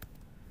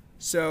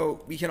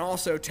 So we can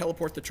also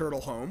teleport the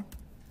turtle home,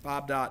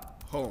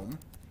 bob.home.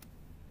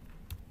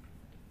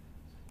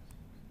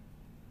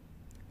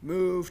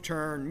 Move,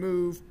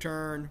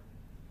 turn,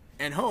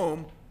 and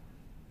home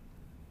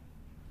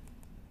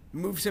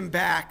moves him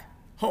back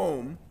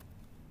home,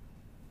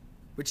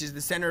 which is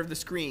the center of the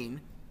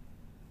screen,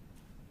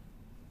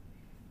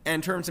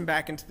 and turns him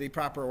back into the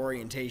proper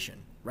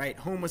orientation. Right?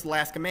 Home was the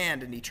last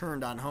command, and he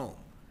turned on home.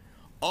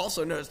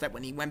 Also notice that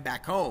when he went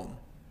back home,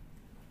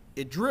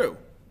 it drew.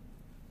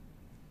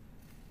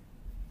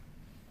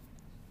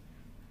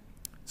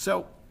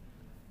 So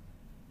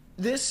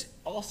this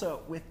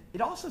also,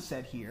 it also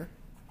said here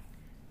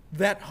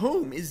that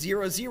home is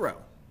 0, 0,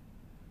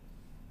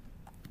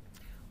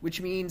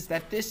 which means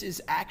that this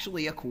is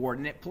actually a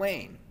coordinate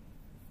plane.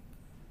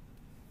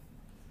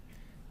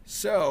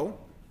 So,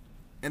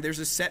 and there's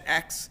a set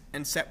x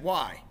and set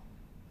y.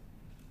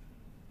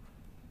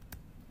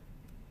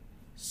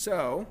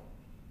 So,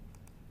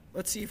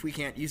 let's see if we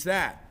can't use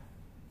that.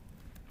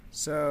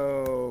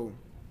 So,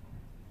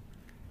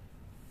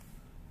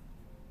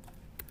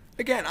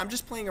 again, I'm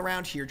just playing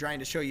around here trying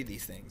to show you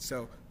these things.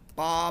 So,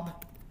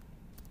 bob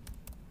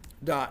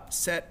dot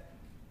set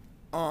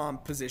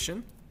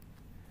position,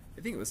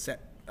 I think it was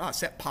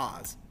set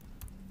pause,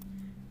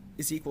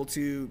 is equal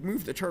to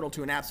move the turtle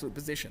to an absolute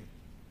position.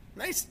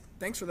 Nice,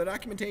 thanks for the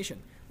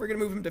documentation. We're going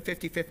to move him to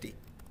 50-50.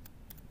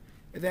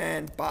 And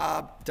then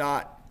bob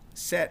dot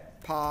set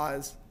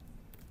pause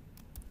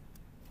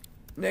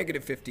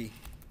negative 50,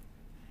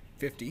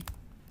 50,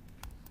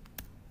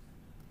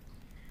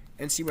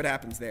 and see what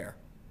happens there.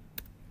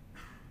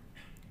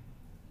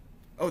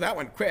 Oh, that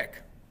went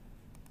quick.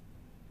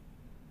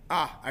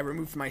 I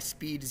removed my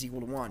speed is equal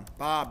to 1.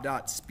 Bob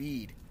dot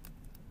speed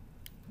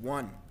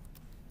 1.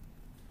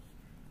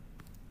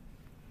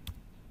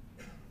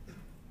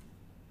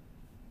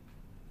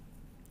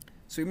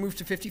 So he moved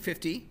to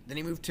 50-50, then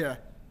he moved to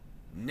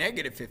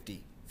negative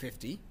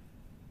 50-50.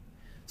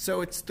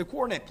 So it's the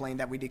coordinate plane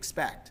that we'd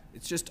expect.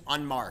 It's just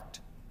unmarked,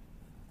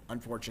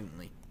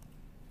 unfortunately.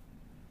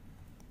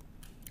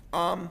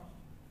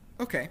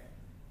 Okay.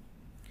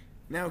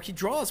 Now he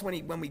draws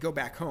when we go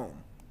back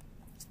home.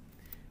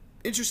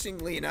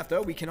 Interestingly enough,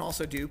 though, we can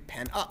also do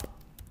pen up.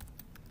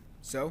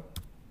 So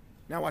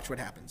now watch what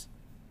happens.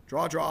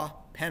 Draw,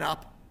 pen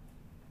up.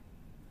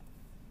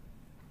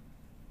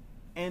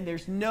 And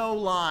there's no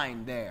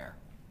line there.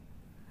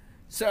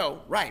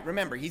 So, right,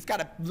 remember, he's got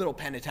a little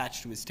pen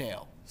attached to his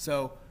tail.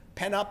 So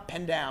pen up,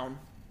 pen down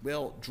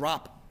will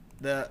drop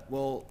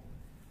will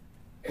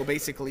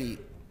basically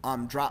add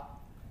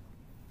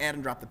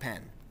and drop the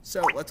pen.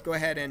 So let's go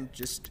ahead and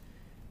just,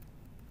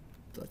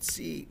 let's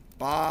see,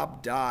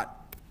 bob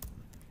dot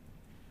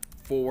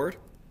forward.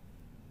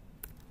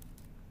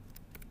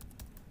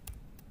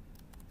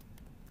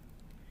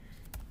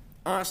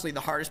 Honestly,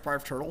 the hardest part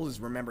of Turtle is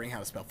remembering how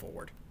to spell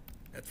forward.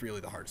 That's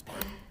really the hardest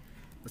part.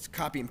 Let's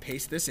copy and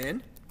paste this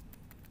in.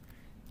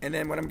 And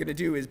then what I'm going to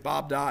do is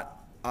bob dot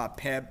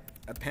pen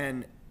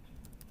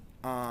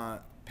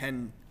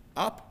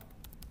up.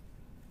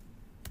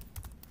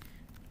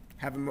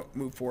 Have him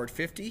move forward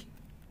 50.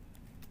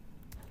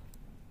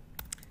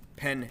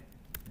 Pen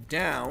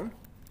down.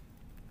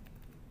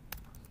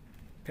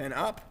 Pen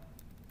up.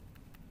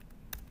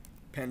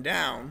 Pen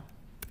down.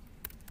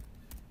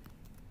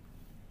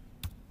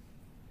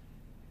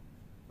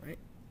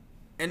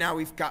 And now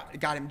we've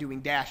got him doing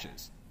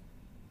dashes.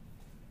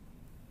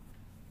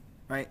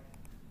 Right?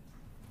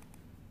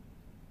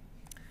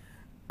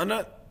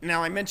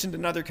 Now I mentioned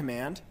another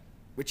command,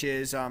 which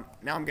is, now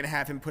I'm going to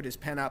have him put his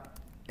pen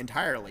up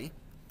entirely.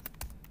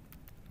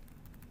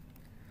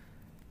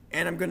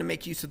 And I'm going to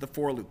make use of the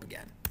for loop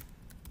again.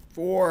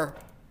 For,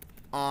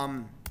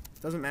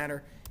 doesn't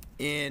matter,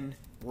 in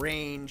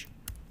range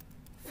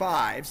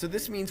 5. So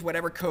this means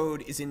whatever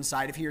code is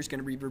inside of here is going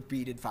to be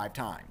repeated 5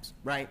 times,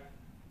 right?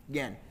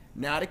 Again,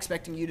 not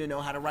expecting you to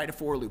know how to write a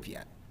for loop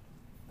yet.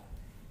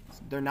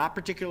 They're not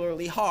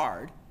particularly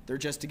hard. They're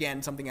just,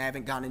 again, something I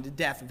haven't gone into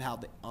depth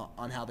of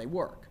on how they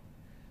work.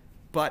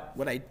 But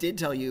what I did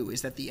tell you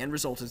is that the end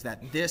result is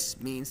that this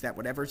means that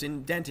whatever's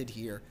indented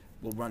here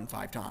will run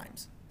 5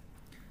 times.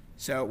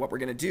 So what we're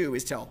going to do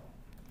is tell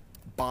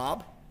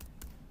Bob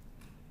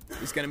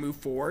is going to move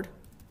forward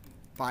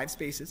 5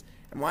 spaces.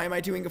 And why am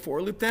I doing a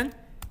for loop then?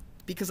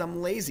 Because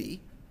I'm lazy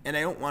and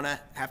I don't want to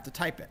have to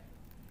type it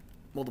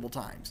multiple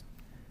times.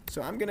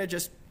 So I'm going to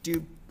just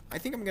do, I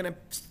think I'm going to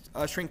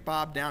shrink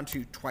Bob down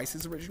to twice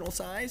his original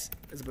size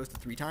as opposed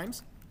to 3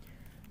 times.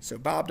 So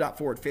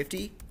Bob.forward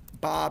 50,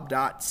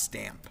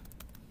 Bob.stamp.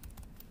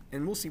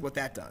 And we'll see what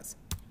that does.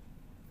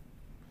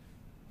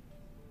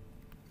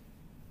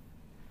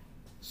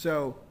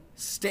 So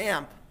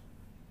stamp,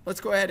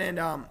 let's go ahead and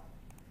now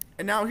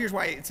here's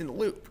why it's in the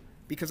loop.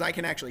 Because I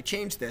can actually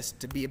change this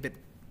to be a bit,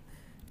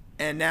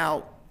 and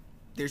now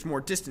there's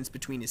more distance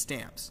between his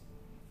stamps.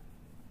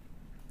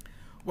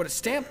 What a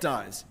stamp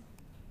does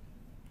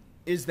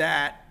is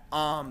that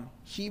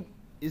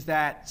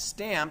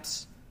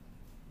stamps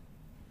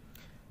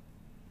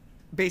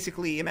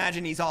basically,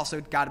 imagine he's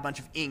also got a bunch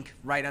of ink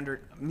right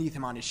underneath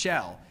him on his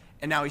shell,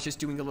 and now he's just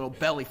doing a little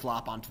belly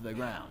flop onto the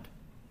ground,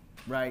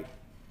 right?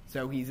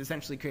 So he's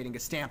essentially creating a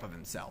stamp of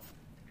himself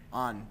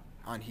on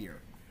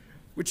here,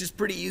 which is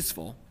pretty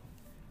useful.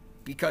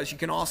 Because you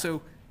can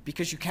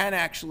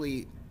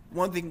actually,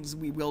 one of the things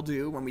we will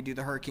do when we do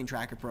the Hurricane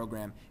Tracker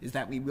program is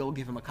that we will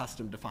give him a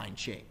custom defined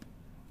shape.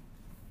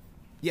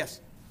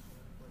 Yes?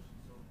 So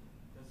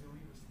does he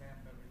leave a stamp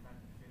every time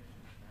he finishes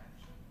an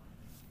action?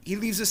 He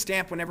leaves a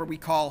stamp whenever we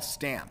call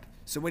stamp.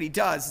 So what he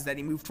does is that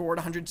he moved forward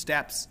 100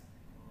 steps,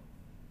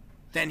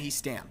 then he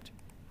stamped.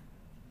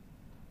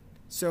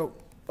 So,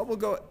 but we'll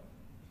go,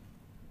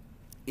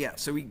 yeah,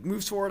 so he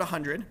moves forward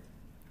 100,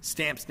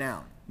 stamps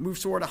down.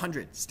 Moves forward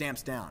 100,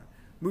 stamps down.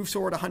 Moves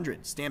forward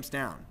 100, stamps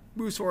down.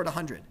 Moves forward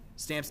 100,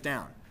 stamps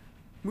down.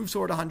 Moves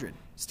forward 100,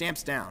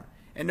 stamps down.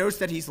 And notice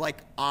that he's like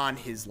on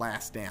his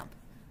last stamp.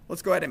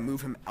 Let's go ahead and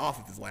move him off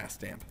of his last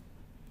stamp.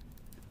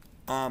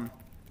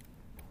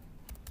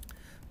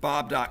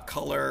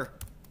 Bob.color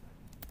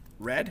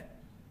red.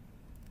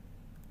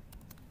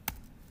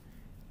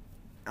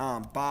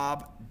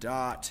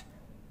 Bob.write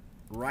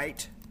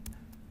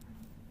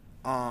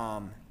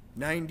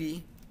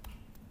 90.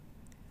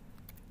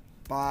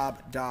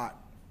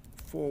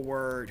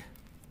 Bob.forward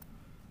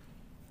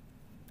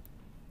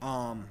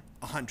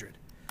 100.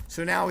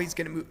 So now he's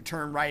going to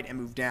turn right and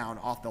move down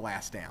off the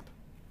last stamp.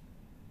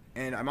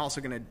 And I'm also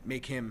going to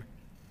make him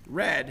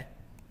red.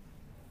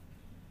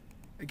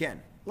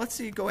 Again, let's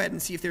go ahead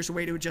and see if there's a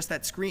way to adjust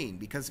that screen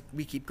because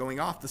we keep going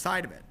off the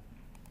side of it.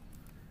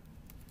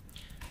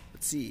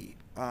 Let's see.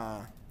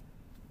 I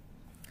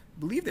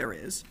believe there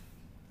is.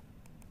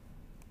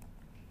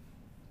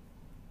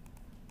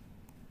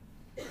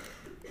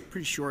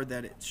 Pretty sure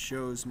that it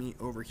shows me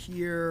over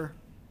here.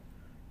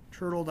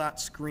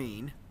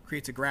 Turtle.screen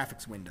creates a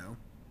graphics window.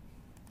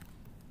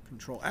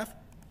 Control F,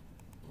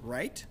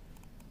 right.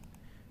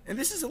 And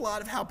this is a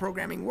lot of how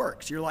programming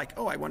works. You're like,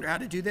 oh, I wonder how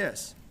to do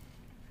this.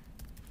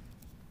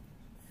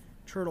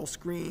 Turtle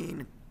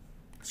screen,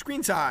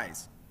 screen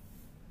size.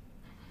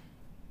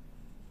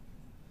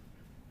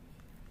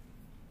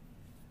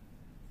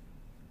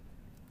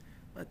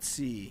 Let's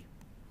see.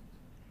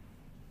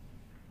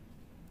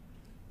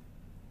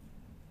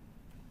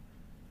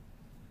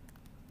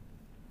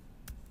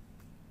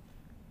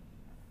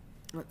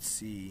 Let's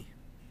see.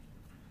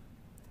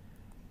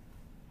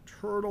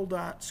 Turtle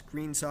dot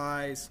screen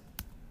size.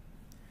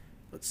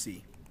 Let's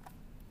see.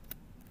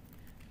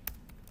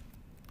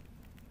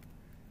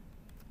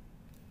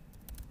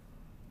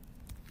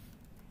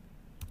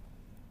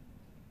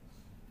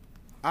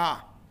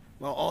 Well,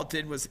 all it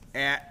did was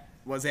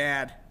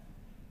add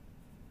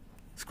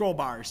scroll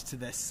bars to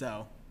this,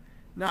 so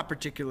not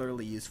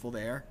particularly useful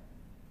there.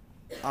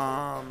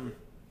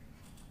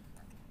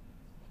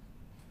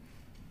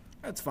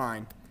 That's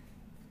fine.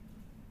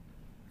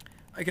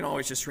 I can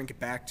always just shrink it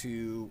back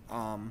to,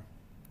 yeah.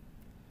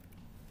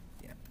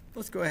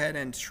 Let's go ahead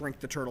and shrink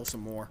the turtle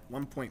some more,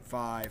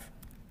 1.5,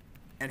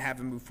 and have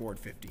him move forward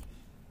 50.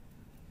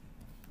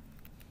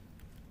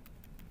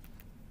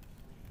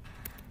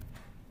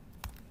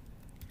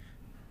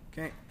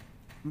 Okay,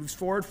 moves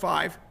forward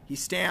 5. He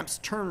stamps,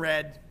 turn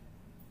red,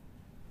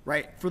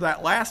 right? For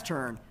that last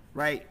turn,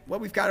 right?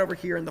 What we've got over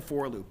here in the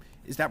for loop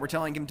is that we're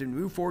telling him to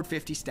move forward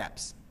 50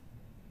 steps,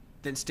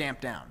 then stamp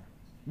down.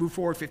 Move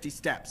forward 50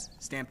 steps,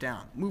 stamp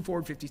down. Move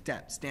forward 50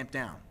 steps, stamp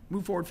down.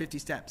 Move forward 50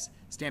 steps,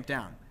 stamp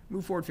down.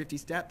 move forward 50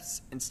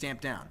 steps, and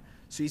stamp down.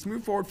 So he's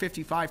moved forward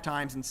 55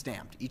 times and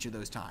stamped each of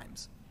those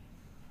times.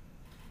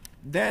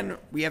 Then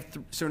we have,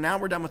 so now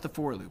we're done with the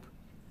for loop,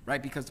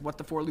 right? Because what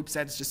the for loop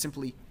said is just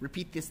simply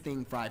repeat this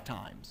thing 5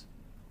 times.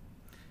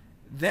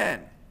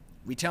 Then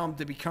we tell him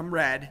to become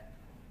red,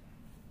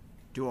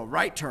 do a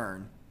right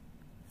turn,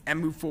 and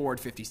move forward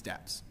 50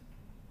 steps,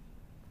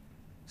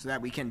 so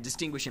that we can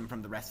distinguish him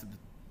from the rest of the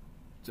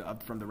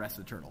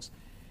turtles.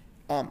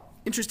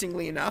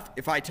 Interestingly enough,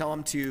 if I tell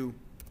him to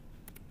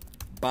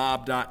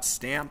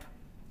bob.stamp,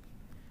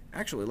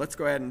 actually, let's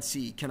go ahead and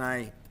see. Can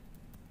I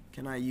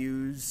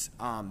use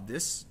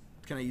this?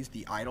 Can I use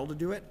the idle to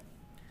do it?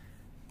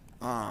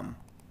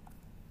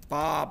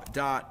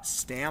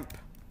 Bob.stamp.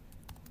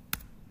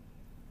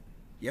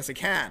 Yes, I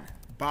can.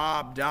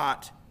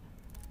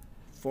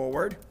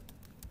 Bob.forward.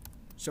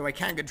 So I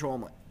can control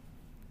him.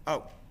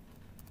 Oh,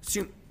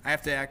 soon I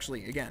have to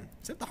actually, again,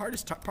 except the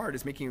hardest part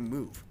is making him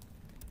move.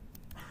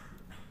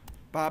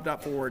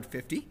 Bob.forward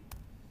 50.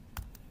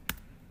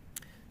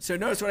 So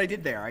notice what I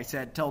did there. I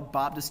said, tell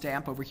Bob to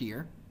stamp over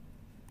here.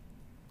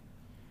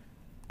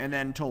 And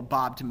then told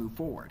Bob to move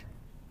forward.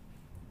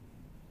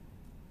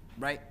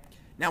 Right?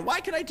 Now, why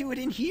could I do it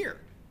in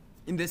here,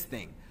 in this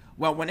thing?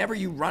 Well, whenever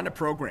you run a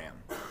program,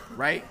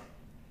 right?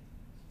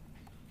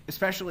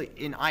 Especially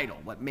in idle,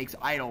 what makes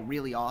idle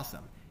really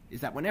awesome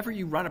is that whenever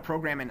you run a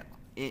program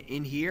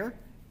in here,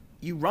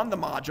 you run the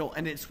module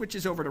and it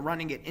switches over to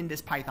running it in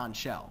this Python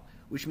shell,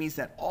 which means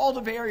that all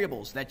the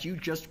variables that you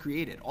just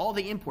created, all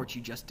the imports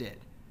you just did,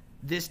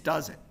 this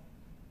does it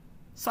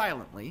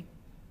silently.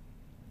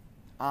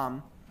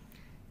 And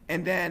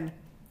then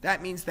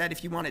that means that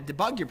if you want to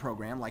debug your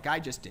program, like I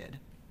just did,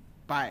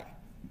 by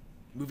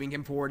moving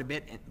him forward a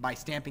bit, and by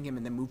stamping him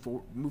and then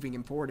moving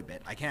him forward a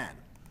bit, I can.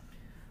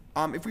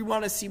 If we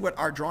want to see what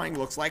our drawing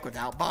looks like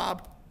without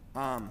Bob,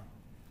 can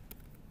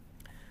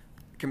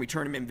we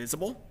turn him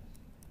invisible?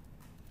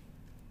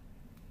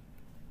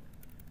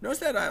 Notice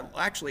that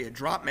actually a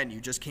drop menu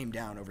just came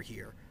down over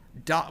here.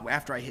 Dot,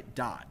 after I hit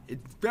dot.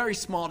 It's very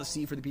small to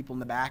see for the people in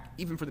the back.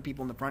 Even for the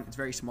people in the front, it's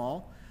very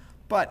small.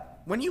 But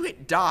when you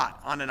hit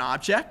dot on an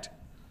object,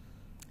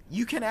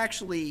 you can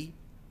actually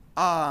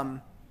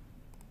get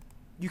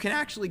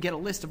a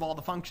list of all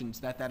the functions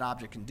that that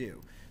object can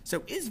do. So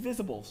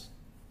isVisible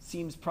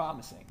seems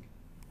promising.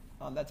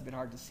 That's a bit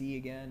hard to see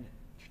again.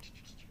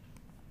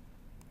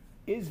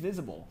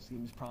 IsVisible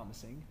seems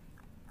promising.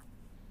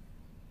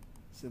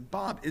 So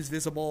Bob is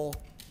visible.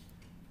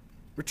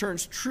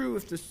 Returns true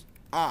if this,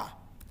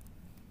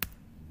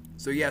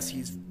 so yes,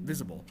 he's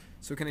visible.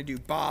 So can I do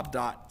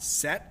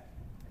bob.set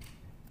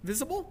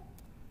visible?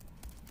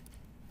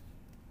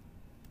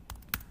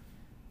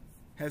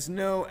 Has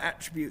no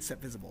attribute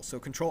set visible. So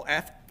control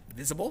F,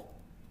 visible.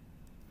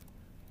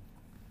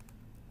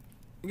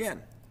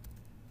 Again.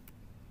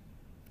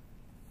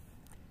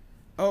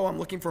 Oh, I'm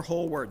looking for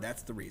whole word.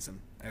 That's the reason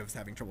I was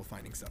having trouble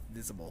finding stuff.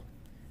 Visible.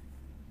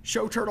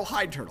 Show turtle,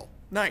 hide turtle.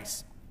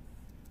 Nice.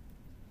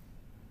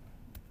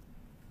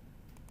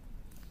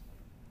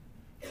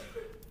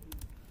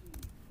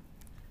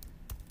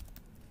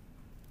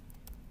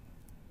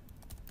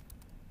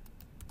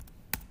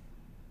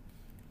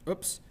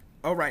 Oops.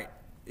 Oh, right.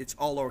 It's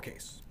all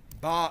lowercase.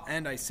 Bob,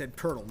 and I said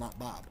turtle, not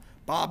Bob.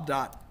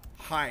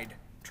 Bob.hide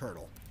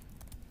turtle.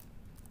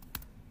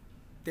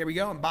 There we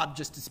go, and Bob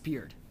just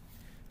disappeared.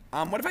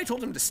 What if I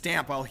told him to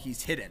stamp while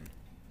he's hidden?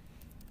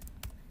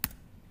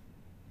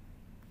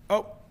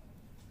 Oh.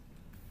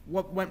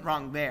 What went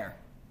wrong there?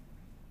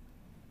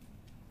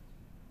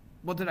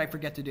 What did I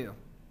forget to do?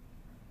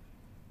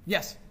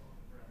 Yes.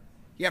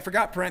 Yeah, I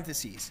forgot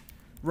parentheses.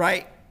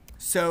 Right?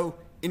 So,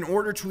 in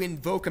order to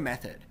invoke a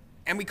method,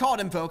 and we call it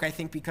invoke, I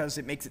think, because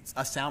it makes it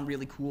sound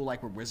really cool,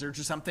 like we're wizards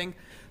or something.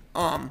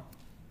 So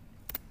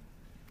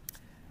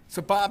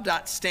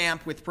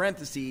Bob.stamp with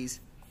parentheses,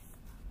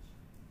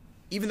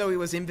 even though he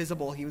was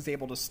invisible, he was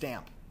able to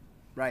stamp,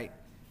 right?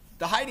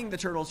 The hiding the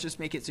turtles just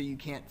make it so you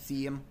can't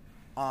see him.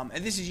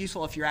 And this is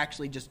useful if you're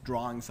actually just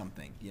drawing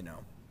something, you know.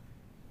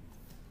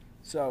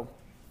 So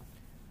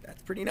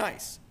that's pretty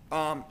nice.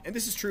 And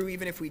this is true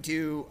even if we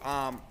do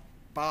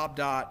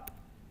Bob.pen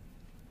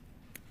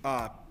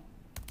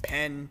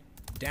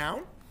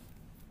down.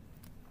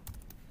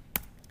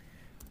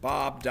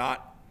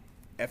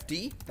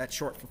 Bob.fd, that's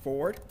short for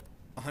forward,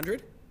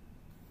 100,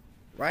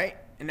 right?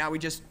 And now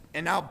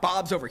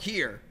Bob's over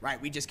here,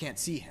 right? We just can't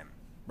see him,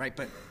 right?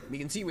 But we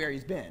can see where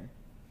he's be.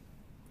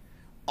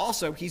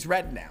 Also, he's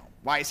red now.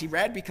 Why is he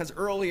red? Because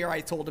earlier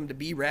I told him to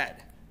be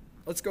red.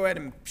 Let's go ahead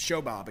and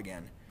show Bob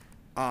again.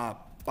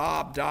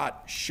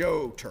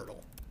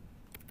 Bob.showTurtle.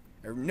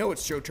 I know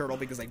it's showTurtle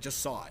because I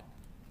just saw it.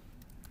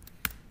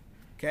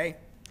 Okay,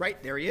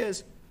 right, there he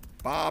is.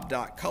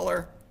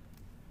 Bob.color.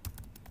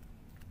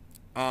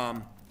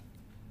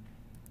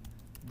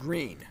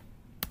 Green.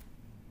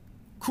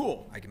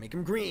 Cool, I can make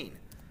him green.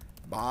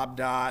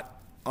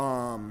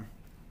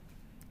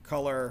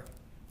 Bob.color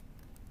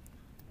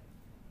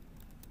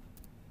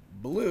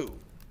blue.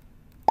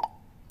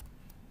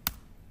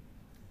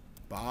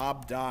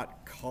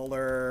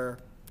 Bob.color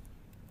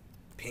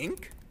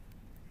pink.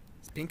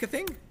 pink a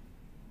thing?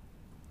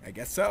 I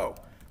guess so.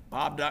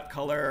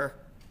 Bob.color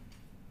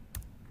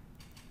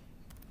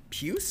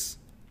puce?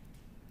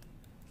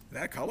 Is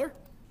that a color?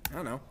 I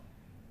don't know.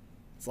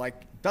 It's like,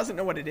 doesn't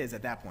know what it is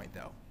at that point,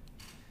 though.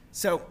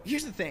 So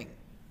here's the thing.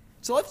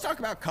 So let's talk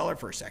about color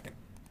for a second.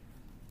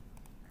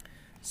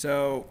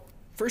 So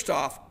first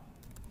off,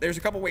 there's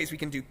a couple ways we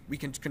can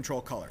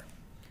control color.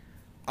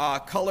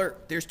 Color,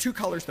 there's two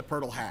colors the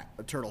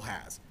turtle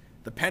has.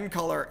 The pen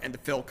color and the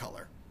fill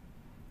color.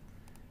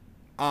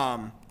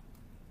 Let's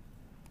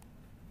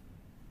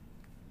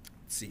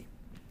see.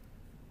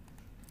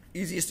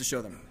 Easiest to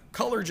show them.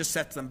 Color just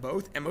sets them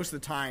both, and most of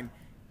the time,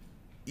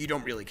 you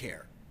don't really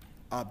care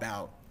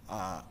about,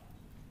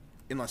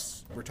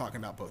 unless we're talking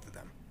about both of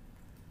them.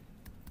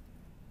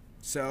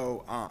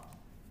 So,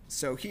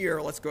 so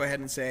here, let's go ahead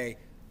and say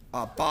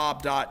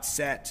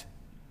bob.set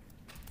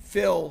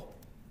fill,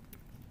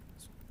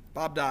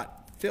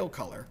 bob.fill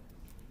color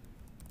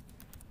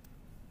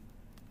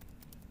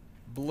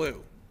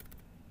blue.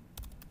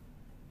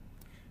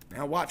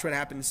 Now watch what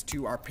happens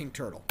to our pink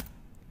turtle.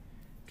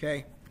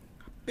 Okay,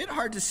 a bit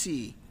hard to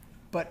see,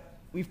 but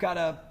we've got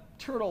a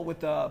turtle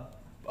with a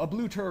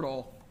blue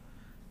turtle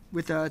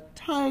with a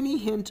tiny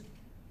hint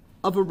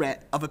of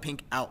a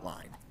pink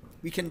outline.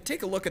 We can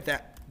take a look at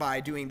that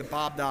by doing the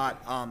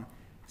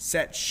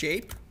bob.set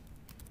shape,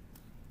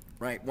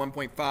 right?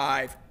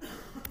 1.5,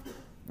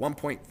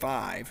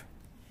 1.5.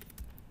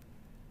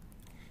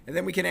 And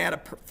then we can add a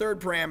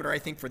third parameter, I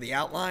think, for the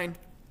outline,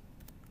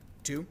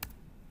 2.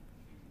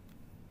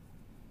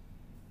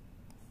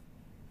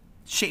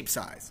 Shape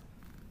size.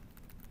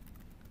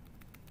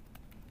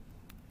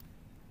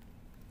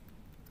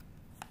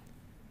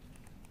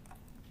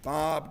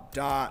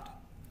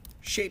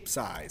 Bob.shape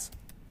size.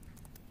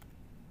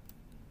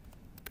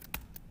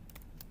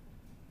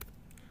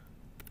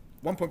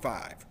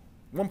 1.5,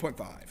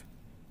 1.5,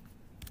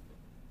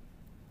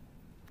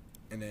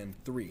 and then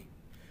 3.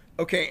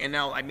 Okay, and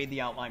now I made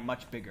the outline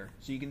much bigger.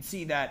 So you can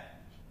see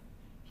that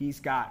he's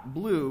got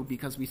blue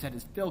because we set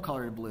his fill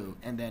color to blue,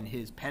 and then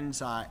his pen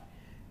size,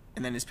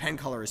 and then his pen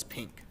color is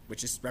pink,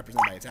 which is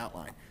represented by its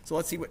outline. So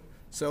let's see what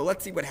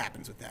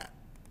happens with that.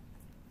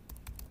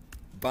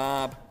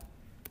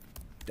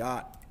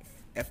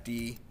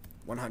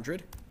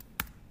 Bob.fd100.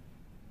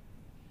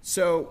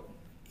 So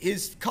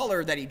his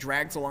color that he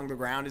drags along the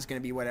ground is going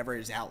to be whatever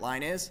his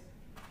outline is.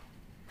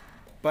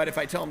 But if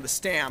I tell him to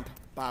stamp,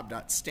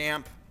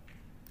 bob.stamp,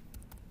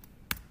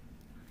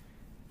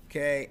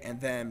 okay,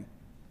 and then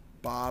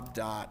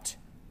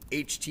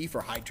bob.ht for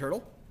hide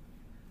turtle,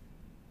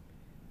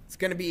 it's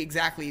going to be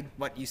exactly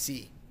what you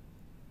see.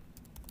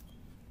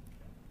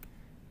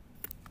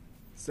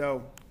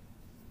 So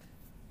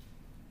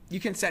you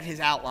can set his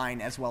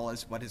outline as well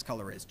as what his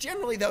color is.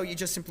 Generally, though, you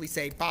just simply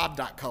say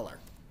bob.color.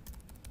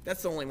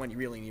 That's the only one you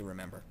really need to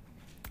remember.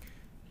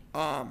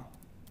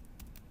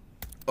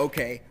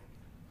 Okay,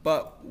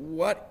 but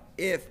what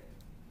if,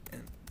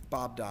 and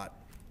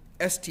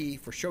bob.st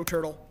for show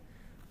turtle,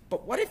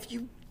 but what if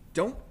you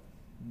don't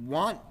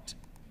want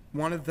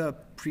one of the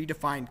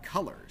predefined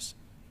colors?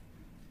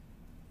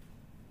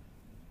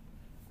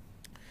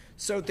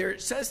 So it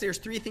says there's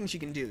 3 things you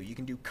can do. You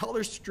can do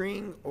color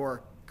string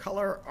or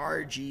color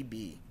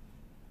RGB.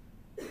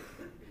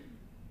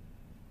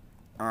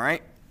 All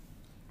right.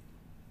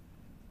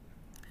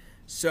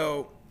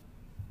 So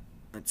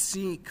let's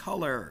see,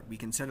 color. We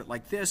can set it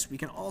like this. We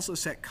can also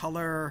set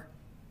color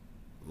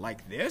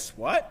like this.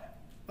 What?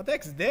 What the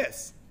heck is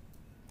this?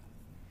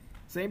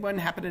 Does anyone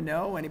happen to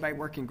know? Anybody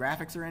work in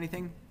graphics or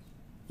anything?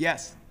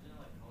 Yes. Isn't it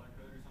like color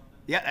code or something?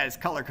 Yeah, that is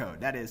color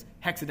code. That is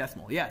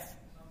hexadecimal. Yes.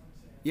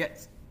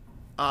 Yes.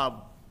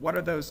 What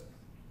are those?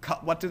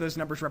 What do those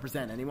numbers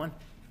represent? Anyone?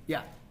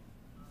 Yeah.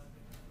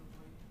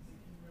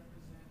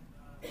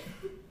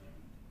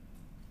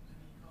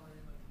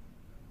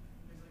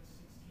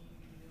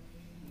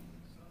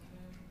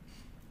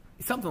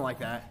 Something like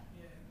that.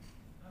 Yeah,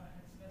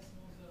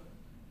 hexadecimal is a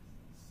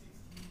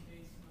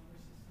 16-base number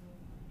system,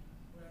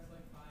 whereas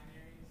like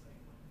binary is like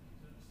what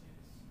you understand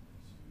is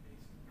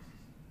 2-base number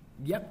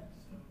system. Yep.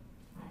 So it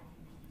can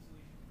be easily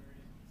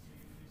converted. So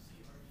you would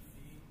see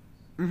RGB,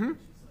 Mm-hmm.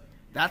 which is like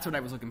That's what I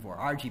was looking for.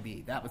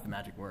 RGB. That was the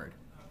magic word.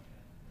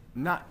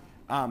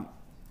 okay.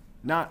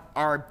 Not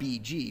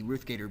RBG,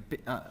 Ruth Bader,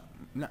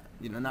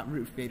 not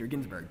Ruth Bader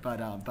Ginsburg, but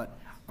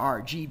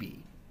RGB,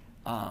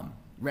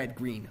 red,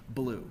 green,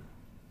 blue.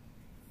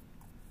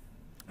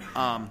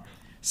 But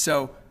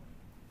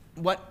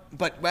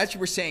as you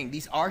were saying,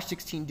 these are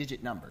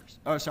 16-digit numbers.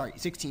 Oh, sorry,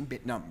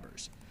 16-bit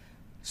numbers.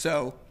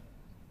 So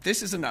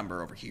this is a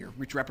number over here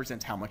which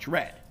represents how much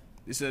red.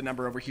 This is a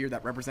number over here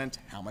that represents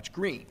how much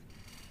green.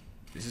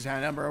 This is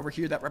a number over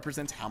here that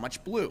represents how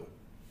much blue.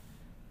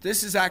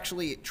 This is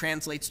actually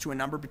translates to a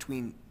number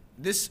between,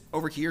 this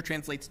over here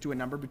translates to a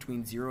number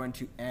between 0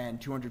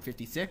 and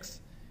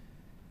 256,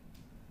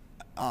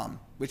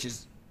 which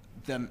is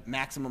the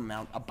maximum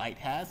amount a byte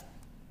has.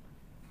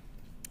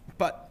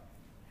 But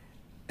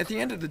at the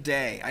end of the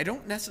day, I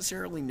don't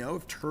necessarily know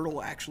if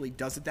Turtle actually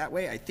does it that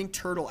way. I think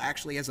Turtle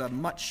actually has a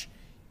much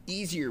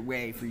easier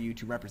way for you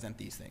to represent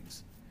these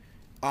things.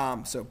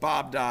 So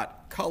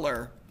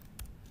bob.color,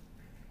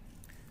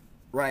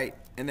 right?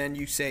 And then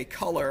you say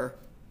color,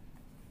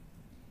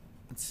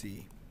 let's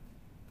see,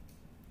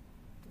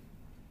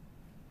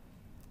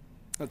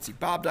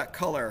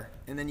 bob.color,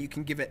 and then you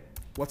can give it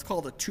what's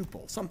called a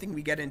tuple, something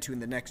we get into in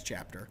the next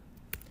chapter.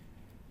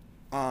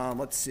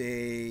 Let's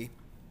say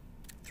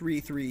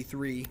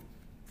 333,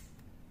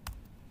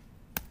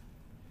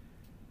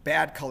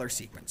 bad color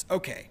sequence.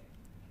 Okay,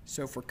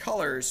 so for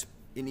colors,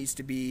 it needs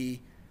to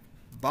be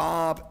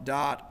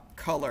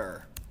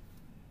bob.color,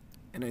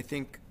 and I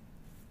think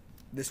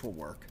this will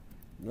work.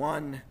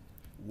 1,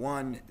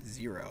 1,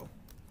 0.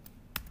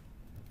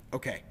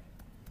 Okay.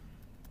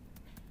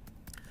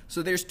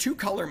 So there's two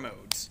color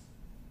modes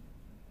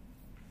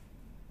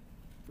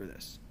for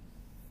this.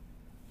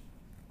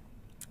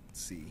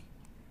 Let's see.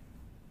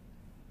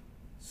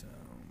 So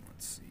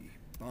let's see.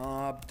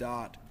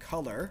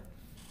 Bob.color.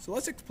 So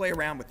let's play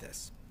around with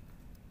this.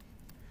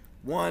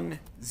 1,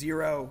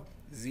 0,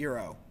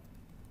 0.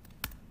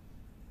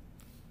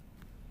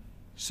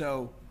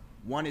 So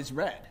 1 is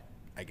red,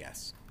 I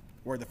guess.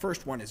 Or the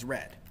first one is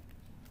red.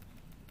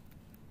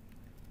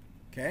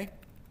 Okay?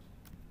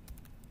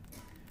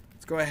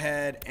 Let's go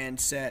ahead and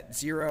set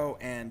 0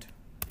 and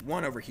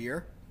 1 over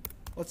here.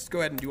 Let's go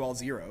ahead and do all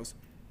zeros.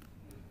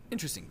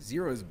 Interesting.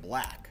 0 is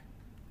black.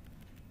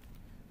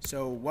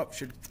 So what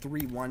should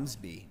 3 1s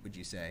be, would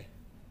you say?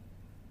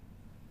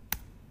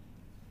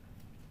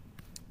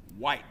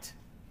 White.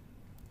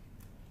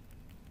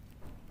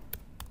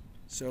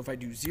 So if I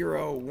do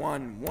 0,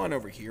 1, 1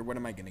 over here, what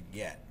am I going to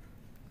get?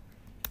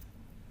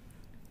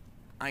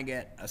 I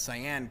get a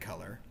cyan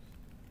color.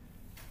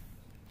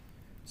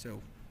 So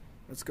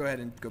let's go ahead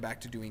and go back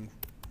to doing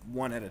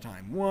one at a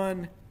time.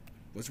 1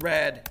 was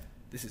red.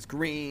 This is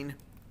green.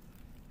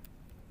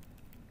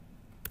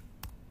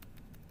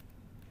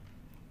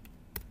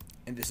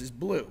 And this is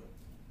blue.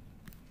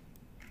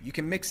 You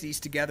can mix these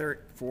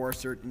together for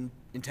certain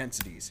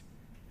intensities.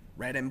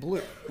 Red and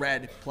blue.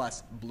 Red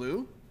plus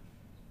blue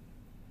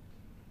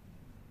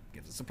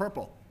gives us a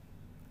purple.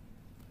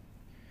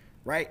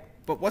 Right?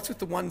 But what's with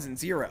the 1s and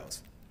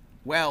 0s?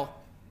 Well,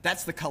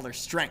 that's the color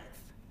strength.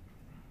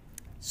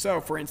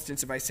 So, for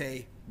instance, if I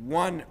say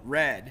 1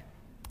 red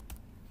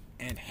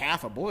and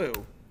half a blue, it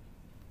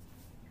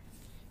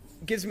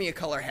gives me a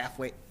color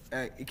halfway.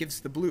 It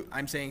gives the blue,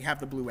 I'm saying have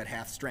the blue at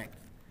half strength.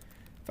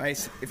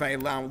 If I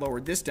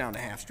lower this down to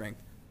half strength,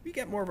 we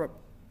get more of a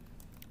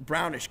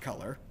brownish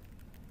color.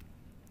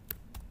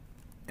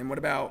 And what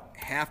about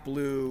half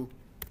blue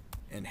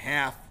and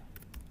half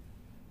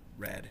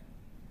red?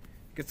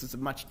 It gets us a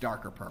much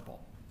darker purple.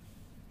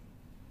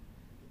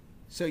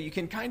 So you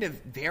can kind of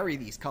vary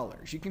these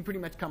colors. You can pretty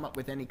much come up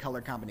with any color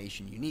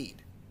combination you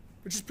need,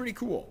 which is pretty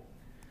cool.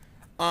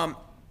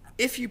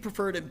 If you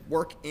prefer to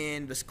work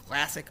in this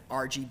classic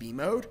RGB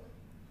mode,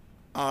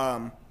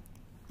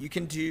 you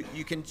can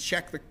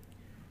set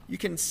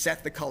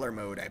the color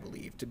mode, I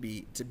believe, to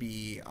do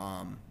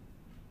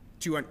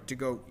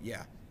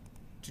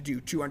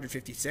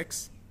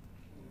 256.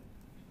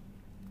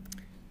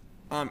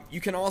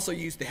 You can also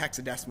use the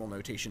hexadecimal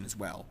notation as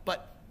well,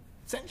 but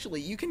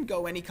essentially you can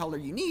go any color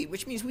you need,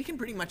 which means we can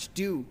pretty much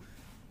do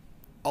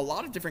a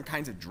lot of different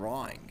kinds of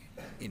drawing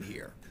in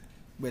here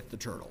with the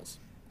turtles.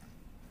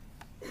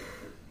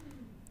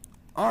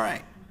 All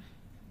right.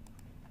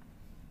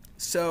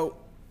 So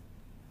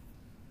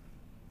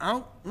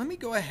let me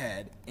go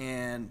ahead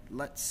and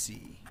let's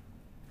see.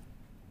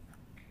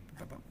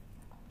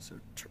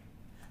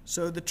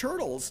 So the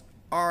turtles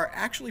are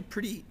actually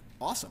pretty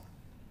awesome.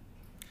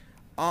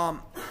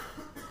 Now,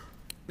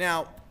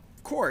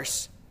 of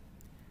course,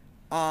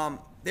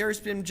 there's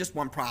been just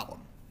one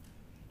problem.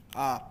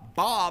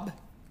 Bob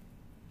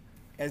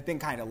has been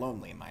kind of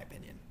lonely, in my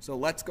opinion. So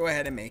let's go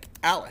ahead and make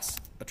Alice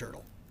a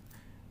turtle.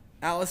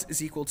 Alice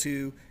is equal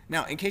to,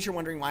 now, in case you're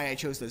wondering why I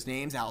chose those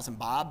names, Alice and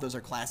Bob, those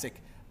are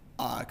classic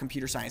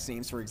computer science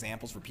names for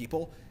examples for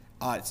people.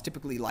 It's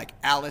typically like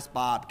Alice,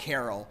 Bob,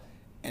 Carol,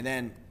 and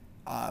then,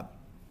 or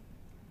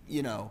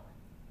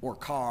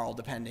Carl,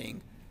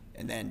 depending,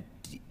 and then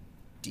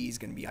D is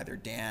going to be either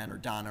Dan or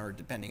Donna, or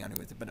depending on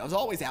who it's. But it was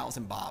always Alice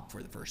and Bob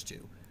for the first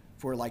two,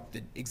 for like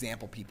the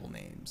example people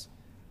names.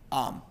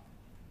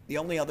 The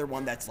only other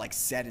one that's like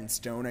set in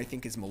stone, I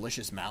think, is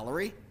Malicious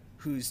Mallory,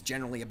 who's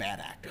generally a bad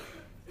actor.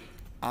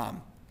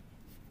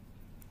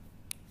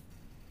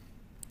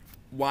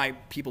 Why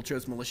people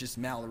chose Malicious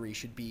Mallory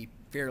should be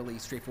fairly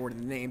straightforward in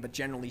the name, but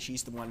generally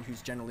she's the one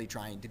who's generally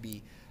trying to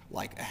be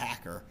like a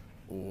hacker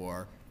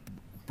or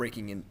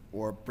breaking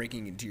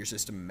into your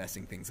system and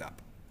messing things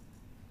up.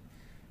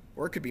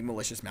 Or it could be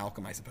Malicious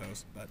Malcolm, I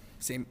suppose, but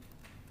same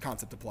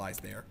concept applies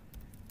there.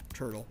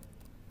 Turtle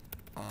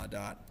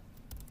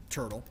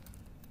turtle.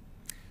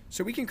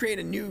 So we can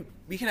create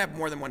we can have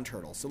more than one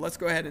turtle. So let's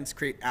go ahead and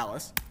create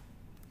Alice.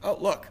 Oh,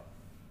 look.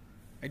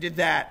 I did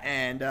that,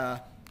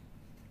 and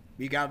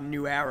we got a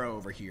new arrow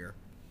over here,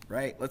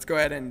 right? Let's go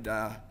ahead and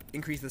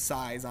increase the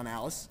size on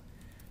Alice.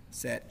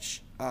 Set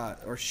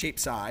or shape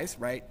size,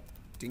 right?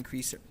 To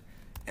increase it.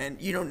 And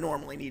you don't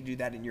normally need to do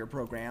that in your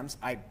programs.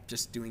 I'm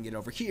just doing it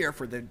over here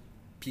for the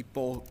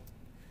people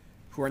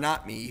who are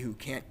not me, who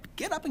can't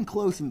get up and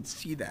close and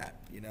see that,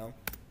 you know?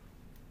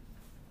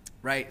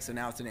 Right, so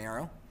now it's an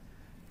arrow.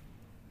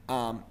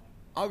 I'll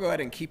go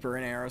ahead and keep her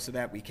an arrow so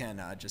that we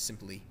can just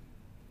simply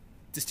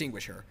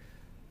distinguish her.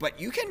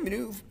 But you can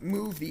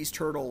move these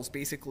turtles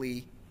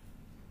basically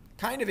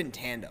kind of in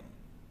tandem.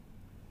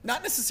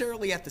 Not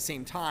necessarily at the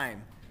same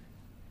time,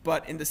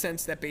 but in the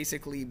sense that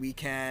basically we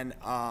can,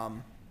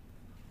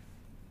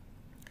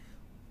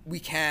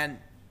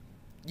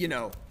 you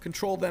know,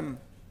 control them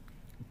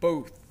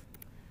both.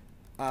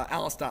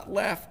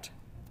 Alice.left,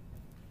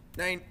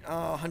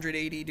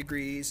 180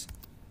 degrees.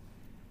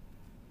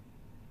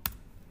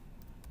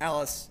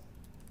 Alice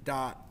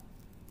dot,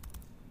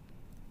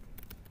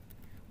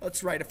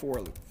 let's write a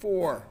for loop.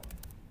 For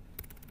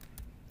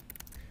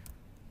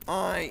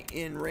I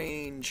in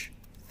range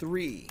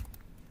 3.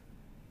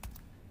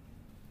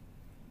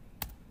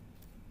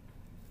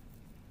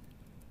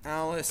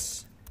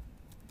 Alice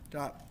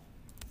dot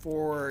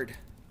forward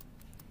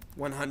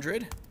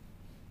 100.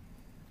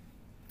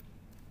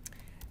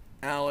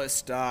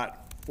 Alice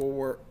dot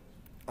forward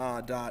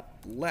dot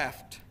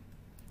left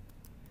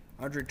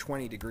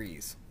 120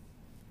 degrees.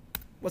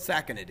 What's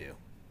that going to do?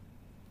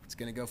 It's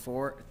going to go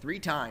forward 3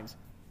 times.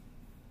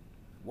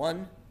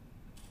 1,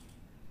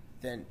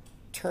 then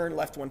turn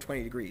left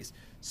 120 degrees.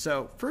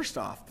 So first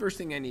off, first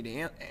thing I need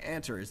to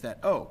answer is that,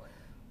 oh,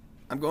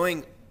 I'm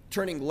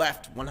turning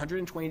left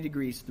 120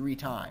 degrees 3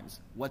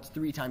 times. What's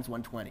 3 times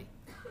 120?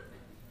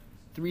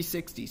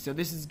 360. So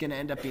this is going to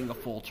end up being a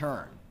full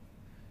turn.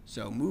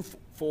 So move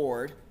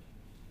forward,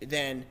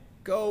 then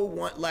go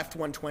left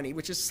 120,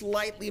 which is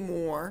slightly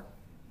more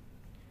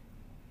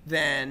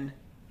than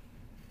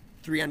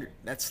 300.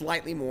 That's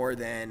slightly more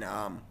than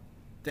a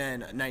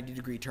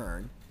 90-degree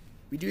turn.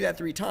 We do that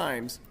 3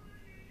 times.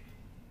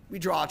 We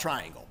draw a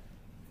triangle.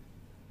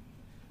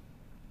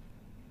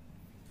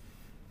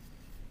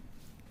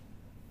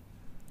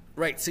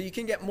 Right, so you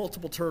can get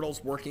multiple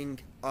turtles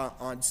working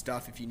on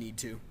stuff if you need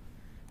to.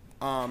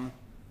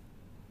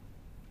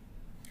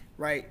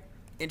 Right,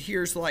 and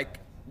here's like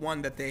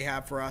one that they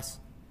have for us,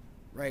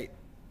 right?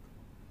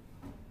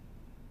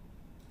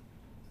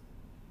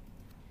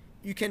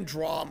 You can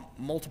draw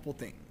multiple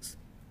things.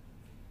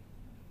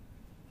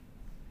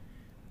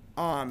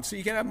 So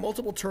you can have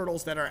multiple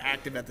turtles that are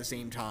active at the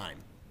same time.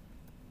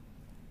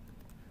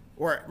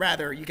 Or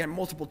rather, you can have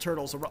multiple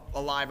turtles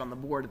alive on the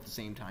board at the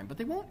same time, but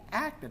they won't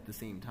act at the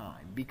same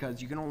time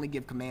because you can only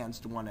give commands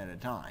to one at a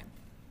time.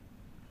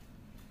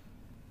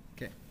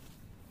 Okay.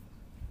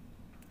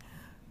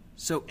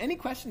 So any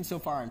questions so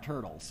far on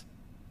turtles?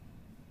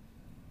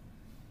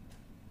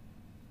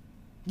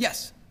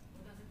 Yes?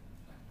 What does it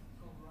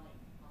go right,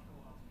 not go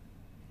up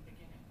in the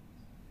beginning?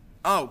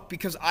 Oh,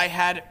 because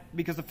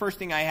the first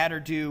thing I had her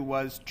do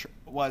was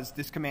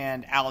this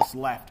command, Alice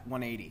left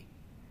 180.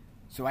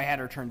 So I had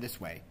her turn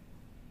this way.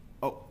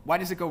 Oh, why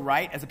does it go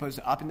right as opposed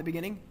to up in the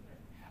beginning?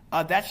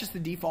 That's just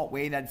the default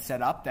way that it's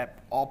set up,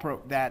 that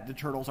that the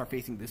turtles are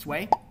facing this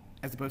way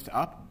as opposed to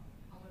up.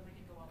 How do I make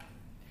it go up?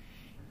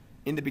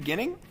 In the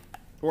beginning?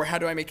 Or how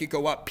do I make it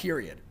go up,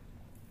 period?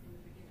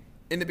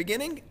 In the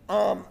beginning,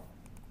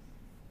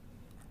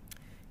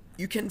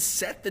 you can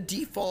set the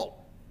default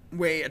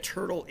way a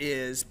turtle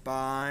is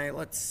by,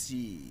 let's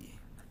see.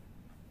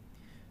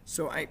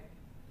 So I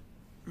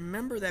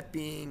remember that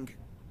being,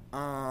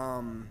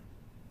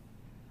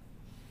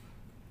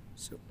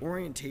 so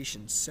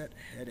orientation, set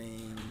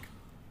heading.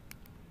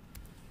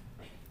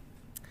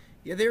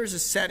 Yeah, there's a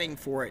setting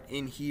for it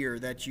in here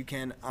that you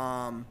can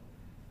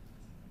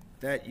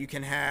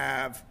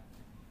have.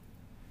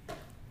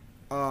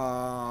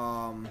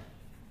 I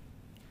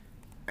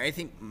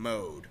think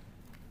mode.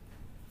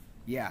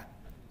 Yeah.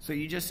 So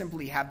you just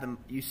simply have them.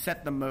 You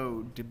set the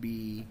mode to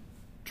be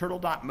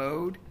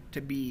turtle.mode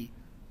to be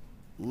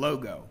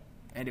logo,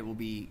 and it will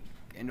be.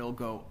 And it'll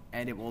go,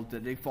 and it will. The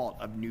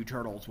default of new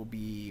turtles will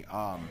be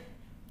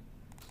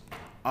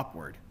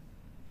upward.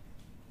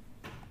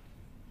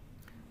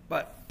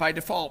 But by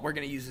default, we're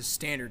going to use a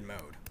standard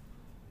mode.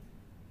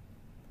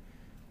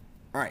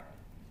 All right.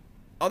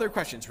 Other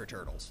questions for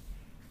turtles?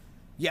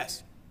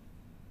 Yes.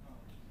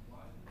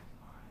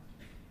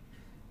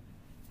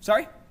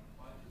 Sorry?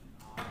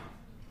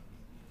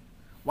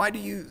 Why do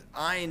you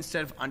I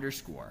instead of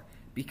underscore?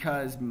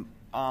 Because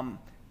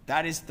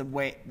that is the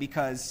way.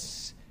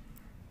 Because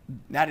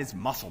that is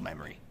muscle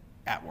memory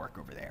at work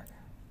over there.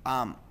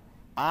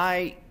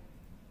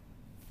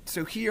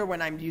 So here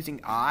when I'm using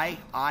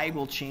I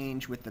will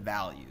change with the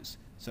values.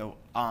 So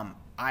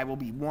I will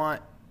be 1.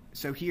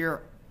 So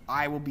here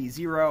I will be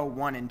 0,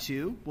 1, and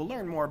 2. We'll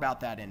learn more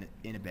about that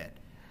in a bit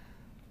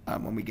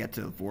when we get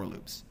to the for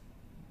loops.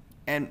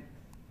 And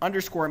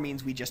underscore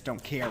means we just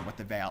don't care what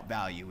the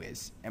value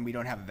is, and we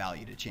don't have a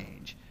value to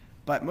change.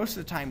 But most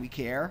of the time we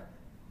care,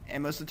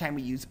 and most of the time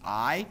we use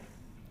a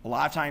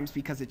lot of times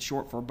because it's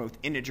short for both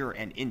integer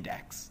and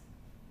index.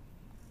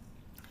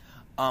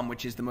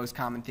 which is the most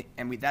common thing,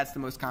 and that's the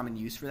most common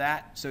use for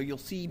that. So you'll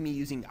see me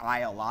using I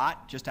a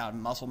lot, just out of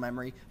muscle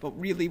memory. But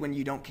really, when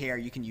you don't care,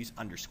 you can use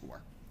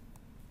underscore.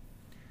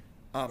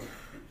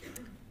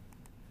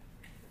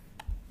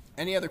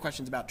 Any other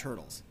questions about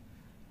turtles?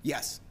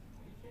 Yes.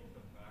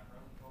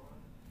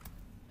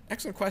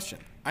 Excellent question.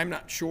 I'm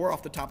not sure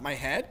off the top of my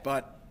head,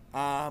 but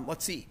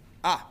let's see.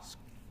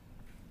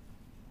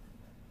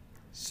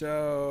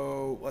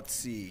 So let's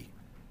see.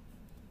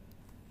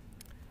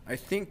 I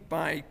think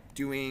by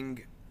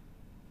doing,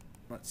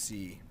 let's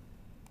see,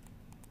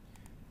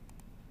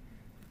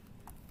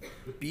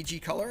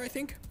 BG color, I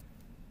think.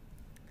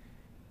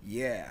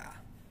 Yeah.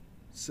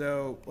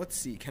 So let's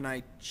see. Can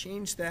I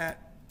change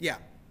that? Yeah.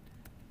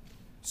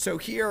 So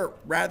here,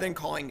 rather than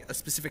calling a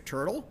specific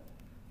turtle,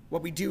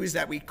 what we do is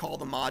that we call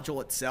the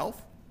module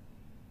itself.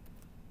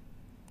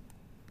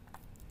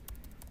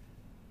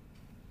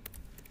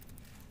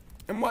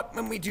 And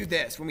when we do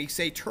this, when we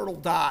say turtle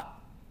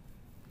dot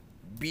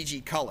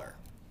BG color,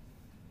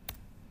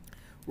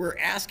 we're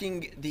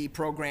asking the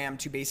program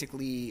to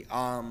basically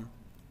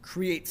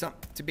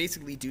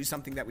do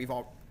something that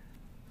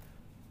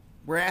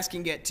we're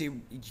asking it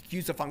to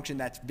use a function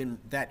that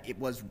it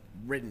was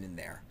written in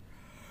there.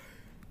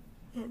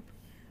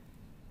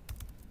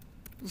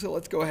 So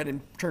let's go ahead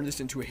and turn this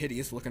into a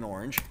hideous looking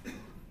orange.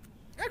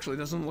 Actually, it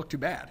doesn't look too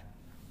bad.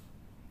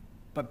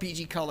 But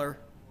BG color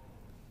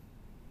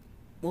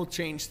will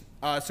change.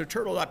 So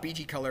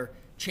turtle.bg color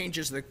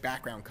changes the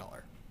background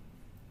color.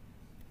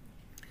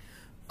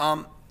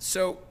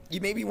 So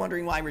you may be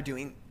wondering why we're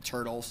doing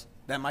turtles.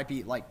 That might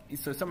be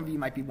so some of you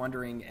might be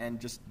wondering and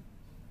just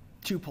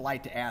too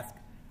polite to ask,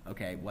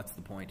 okay, what's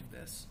the point of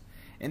this?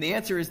 And the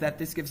answer is that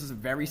this gives us a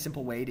very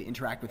simple way to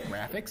interact with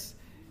graphics.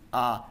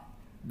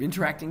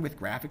 Interacting with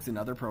graphics in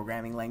other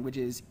programming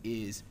languages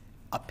is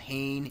a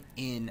pain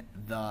in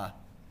the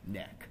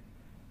neck.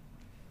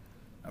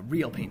 A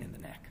real pain in the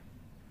neck.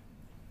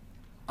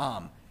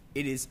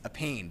 It is a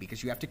pain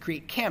because you have to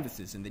create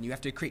canvases and then you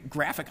have to create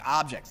graphic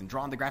objects and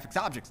draw on the graphics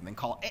objects and then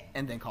call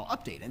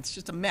update. And it's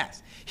just a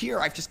mess. Here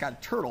I've just got a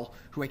turtle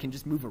who I can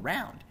just move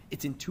around.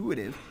 It's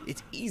intuitive.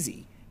 It's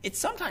easy. It's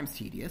sometimes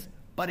tedious,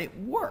 but it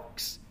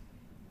works.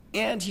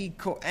 And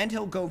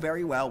he'll go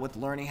very well with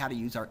learning how to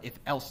use our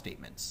if-else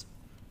statements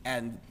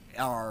and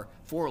our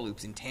for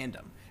loops in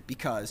tandem,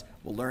 because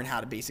we'll learn how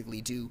to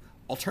basically do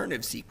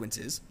alternative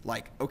sequences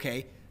like,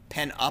 okay,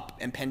 pen up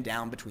and pen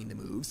down between the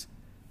moves,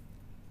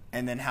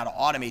 and then how to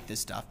automate this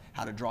stuff,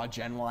 how to draw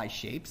generalized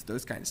shapes,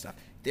 those kind of stuff.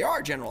 There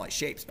are generalized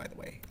shapes, by the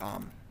way.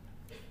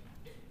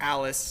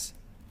 Alice.circle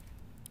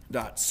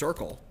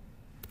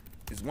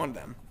is one of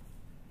them.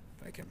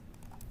 If I can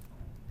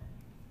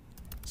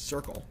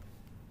circle,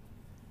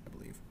 I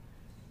believe.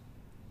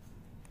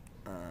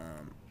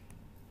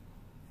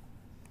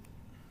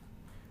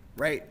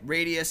 Right,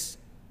 radius,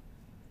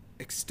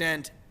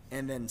 extent,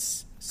 and then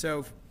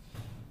so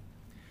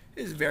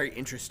this is very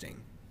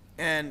interesting.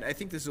 And I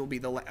think this will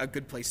be a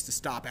good place to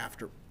stop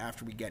after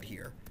we get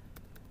here,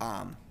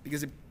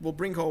 because it will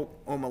bring home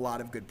a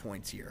lot of good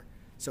points here.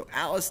 So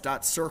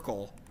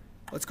Alice.circle,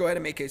 let's go ahead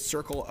and make a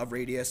circle of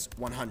radius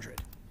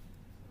 100.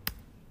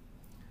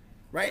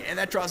 Right, and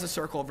that draws a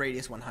circle of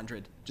radius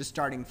 100, just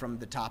starting from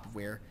the top of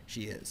where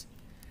she is.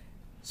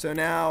 So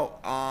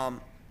now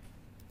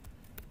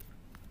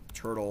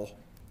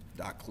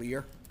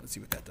turtle.clear, let's see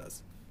what that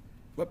does.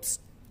 Whoops,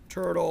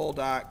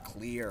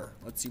 turtle.clear,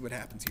 let's see what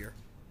happens here.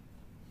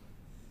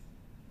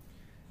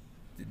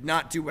 Did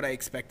not do what I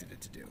expected it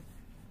to do.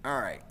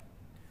 All right,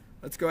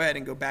 let's go ahead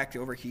and go back to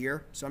over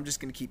here. So I'm just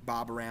going to keep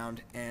Bob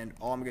around, and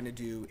all I'm going to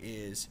do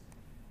is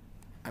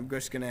I'm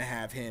just going to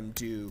have him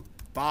do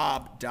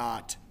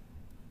Bob.circle.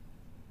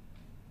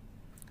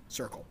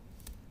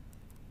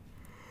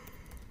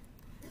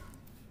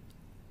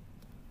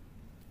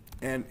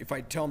 And if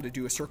I tell him to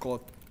do a circle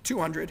of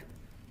 200,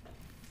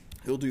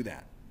 he'll do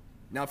that.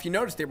 Now, if you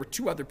notice, there were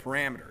two other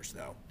parameters,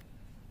 though.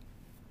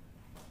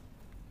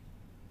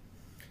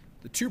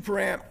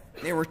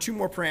 There were two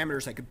more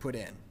parameters I could put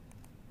in.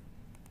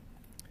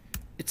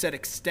 It said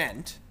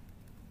extent.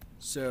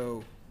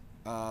 So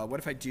what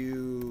if I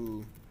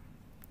do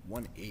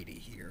 180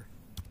 here?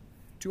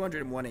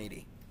 200 and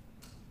 180.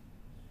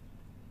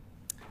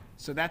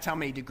 So that's how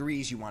many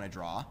degrees you want to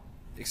draw.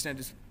 The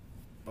extent is,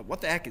 but what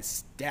the heck is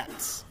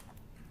steps?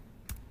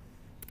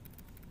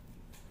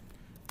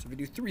 So if we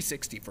do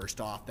 360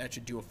 first off, that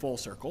should do a full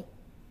circle.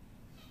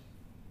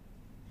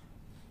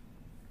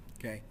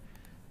 Okay.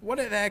 What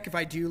the heck if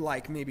I do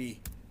like maybe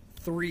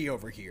 3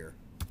 over here?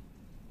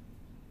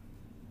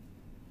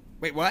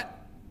 Wait,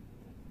 what?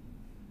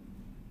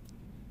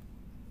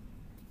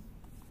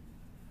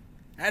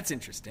 That's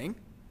interesting.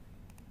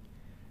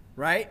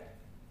 Right?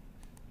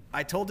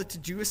 I told it to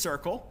do a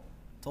circle,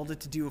 told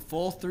it to do a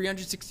full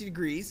 360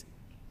 degrees,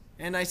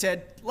 and I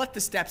said, let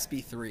the steps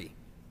be 3.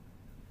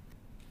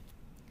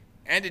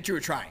 And it drew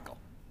a triangle.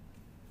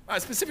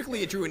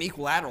 Specifically, it drew an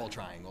equilateral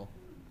triangle.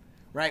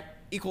 Right?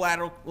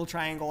 Equilateral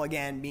triangle,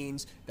 again,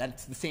 means that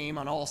it's the same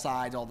on all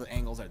sides. All the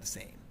angles are the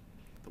same.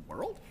 The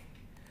world?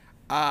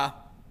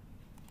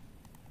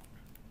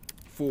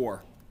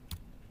 4.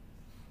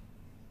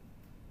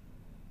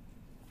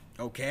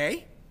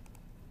 Okay.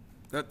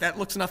 That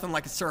looks nothing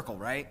like a circle,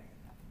 right?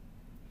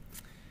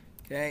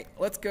 Okay,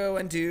 let's go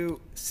and do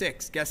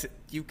 6. Guess it.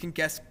 You can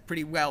guess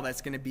pretty well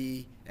that's going to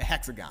be a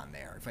hexagon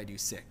there if I do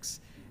 6.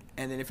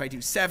 And then if I do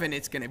 7,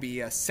 it's going to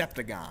be a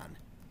septagon.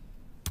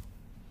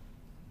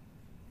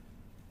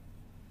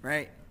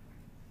 Right?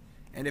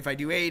 And if I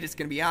do 8, it's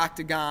going to be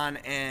octagon.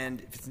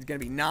 And if it's going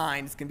to be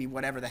 9, it's going to be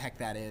whatever the heck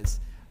that is.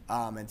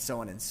 And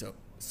so on and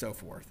so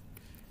forth.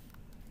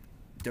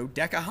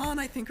 Dodecagon,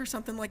 I think, or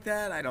something like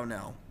that. I don't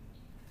know.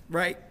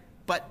 Right?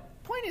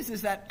 But point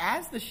is that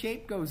as the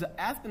shape goes,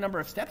 as the number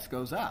of steps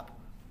goes up,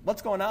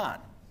 what's going on?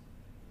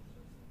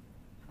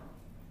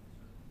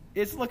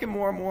 It's looking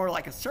more and more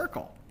like a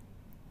circle,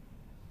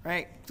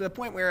 right? To the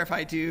point where if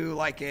I do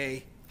like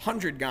a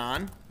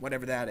 100gon,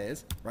 whatever that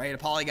is, right, a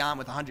polygon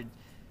with 100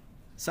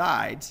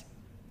 sides.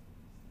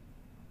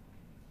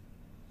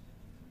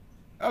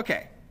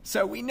 Okay,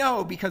 so we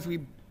know because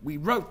we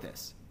wrote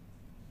this.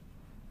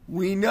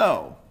 We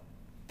know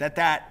that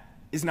that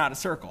is not a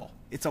circle.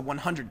 It's a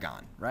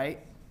 100gon,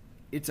 right?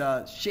 It's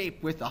a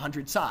shape with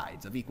 100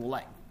 sides of equal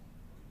length,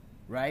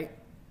 right?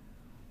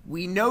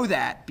 We know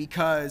that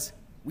because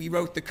we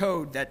wrote the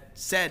code that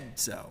said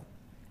so,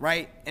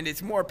 right? And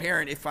it's more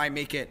apparent if I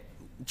make it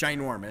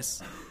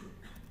ginormous,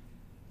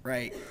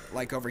 right?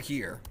 Like over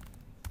here,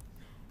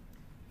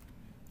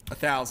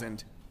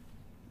 1,000,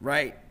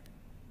 right?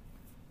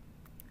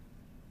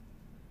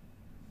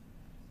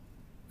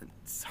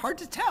 It's hard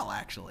to tell,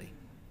 actually.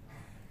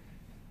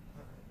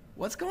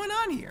 What's going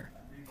on here?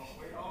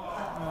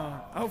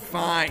 Oh,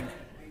 fine.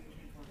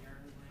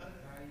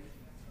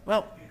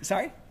 Well,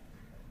 sorry?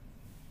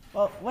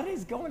 Well, what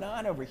is going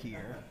on over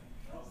here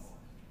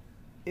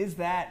is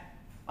that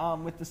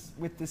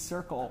with this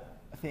circle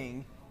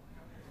thing.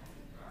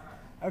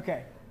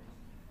 Okay.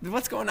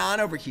 What's going on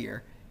over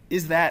here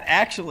is that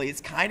actually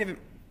it's kind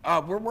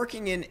of we're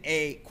working in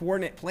a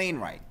coordinate plane,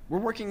 right? We're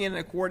working in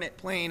a coordinate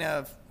plane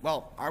of,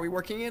 well, are we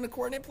working in a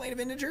coordinate plane of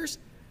integers?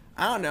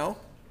 I don't know,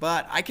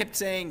 but I kept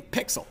saying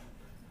pixel.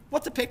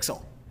 What's a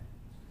pixel?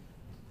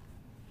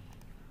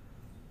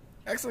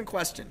 Excellent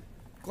question.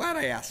 Glad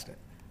I asked it.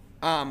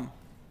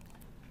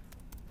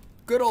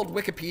 Good old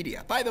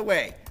Wikipedia. By the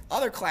way,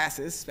 other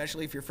classes,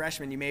 especially if you're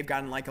freshmen, you may have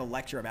gotten like a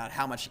lecture about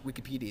how much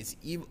Wikipedia is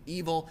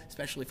evil,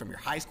 especially from your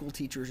high school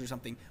teachers or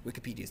something.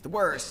 Wikipedia is the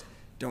worst.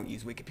 Don't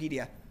use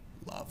Wikipedia.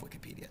 Love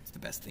Wikipedia. It's the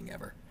best thing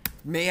ever.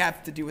 May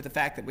have to do with the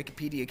fact that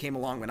Wikipedia came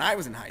along when I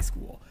was in high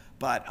school,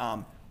 but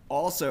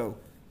also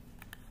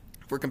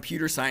for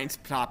computer science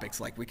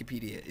topics, like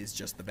Wikipedia is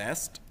just the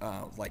best.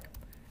 Like,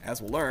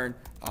 as we'll learn,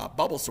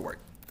 bubble sort.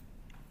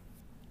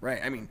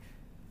 Right? I mean,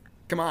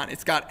 come on,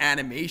 it's got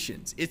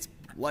animations. It's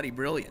bloody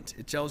brilliant.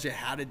 It tells you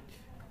how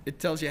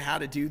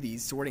to do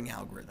these sorting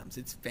algorithms.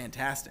 It's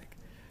fantastic.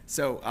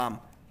 So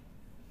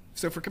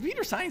so for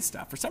computer science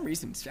stuff, for some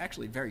reason, it's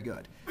actually very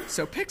good.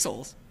 So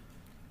pixels,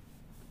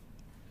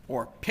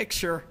 or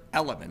picture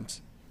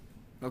element,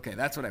 okay,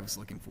 that's what I was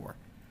looking for,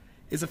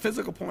 is a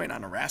physical point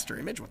on a raster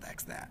image with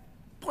XThat.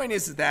 Point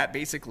is that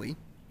basically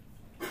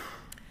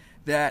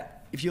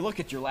that if you look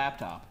at your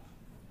laptop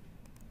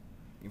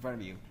in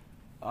front of you,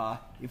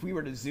 if we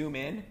were to zoom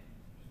in,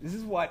 this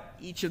is what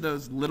each of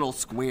those little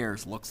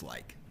squares looks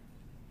like.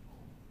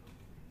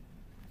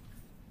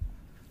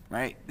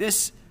 Right?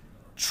 This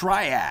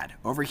triad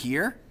over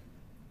here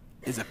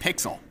is a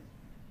pixel.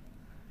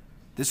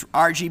 This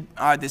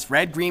this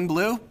red, green,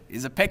 blue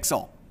is a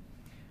pixel.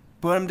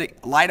 Put them to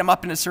light them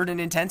up in a certain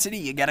intensity,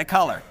 you get a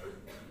color.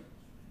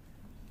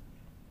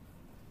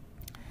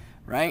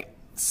 Right?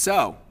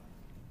 So,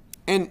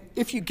 and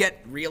if you get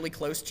really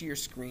close to your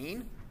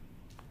screen,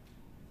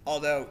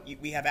 although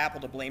we have Apple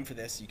to blame for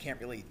this, you can't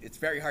really, it's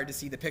very hard to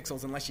see the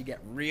pixels unless you get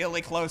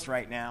really close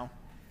right now.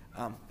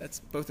 That's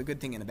both a good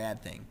thing and a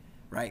bad thing,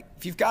 right?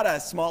 If you've got a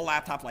small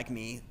laptop like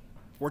me,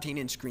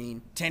 14-inch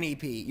screen,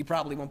 1080p, you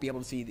probably won't be able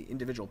to see the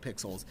individual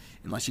pixels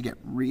unless you get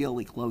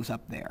really close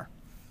up there.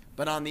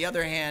 But on the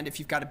other hand, if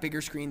you've got a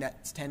bigger screen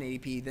that's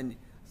 1080p, then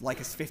like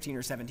a 15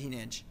 or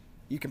 17-inch,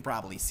 you can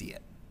probably see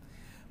it.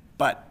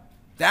 But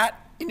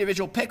that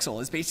individual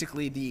pixel is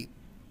basically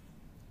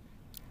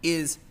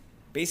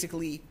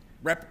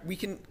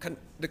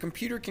the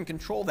computer can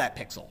control that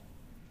pixel,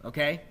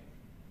 okay?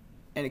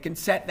 And it can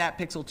set that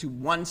pixel to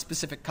one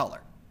specific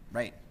color,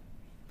 right?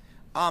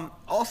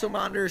 Also,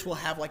 monitors will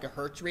have like a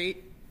hertz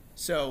rate.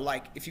 So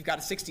like if you've got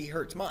a 60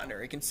 hertz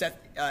monitor, it can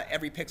set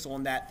every pixel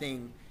in that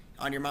thing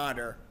on your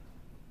monitor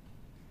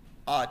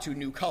to a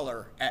new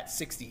color at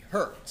 60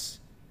 hertz.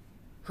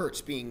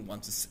 Hertz being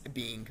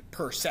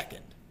per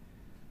second.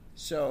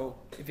 So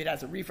if it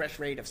has a refresh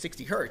rate of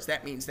 60 hertz,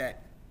 that means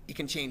that it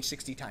can change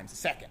 60 times a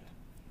second,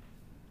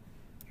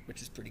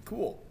 which is pretty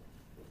cool.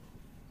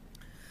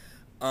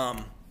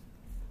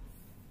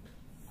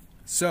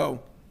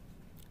 So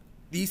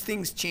these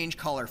things change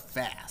color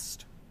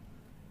fast.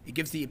 It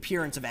gives the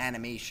appearance of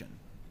animation.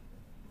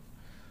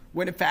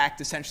 When in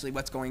fact, essentially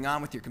what's going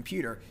on with your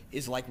computer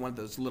is like one of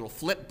those little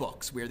flip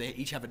books where they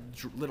each have a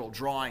little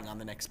drawing on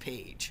the next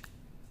page.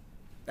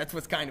 That's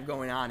what's kind of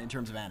going on in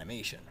terms of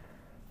animation.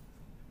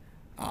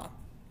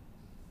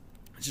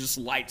 It's just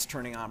lights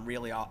turning on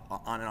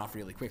and off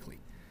really quickly.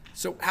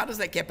 So how does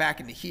that get back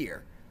into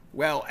here?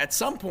 Well, at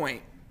some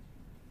point,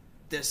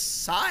 the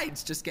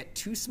sides just get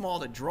too small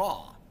to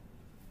draw.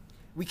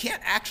 We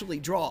can't actually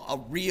draw a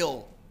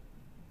real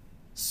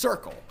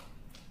circle,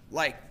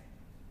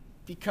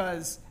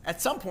 because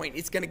at some point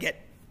it's going to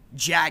get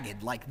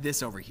jagged like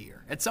this over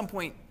here. At some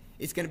point,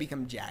 it's going to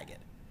become jagged.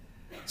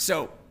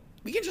 So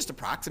we can just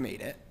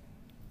approximate it.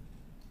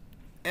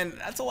 And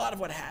that's a lot of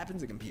what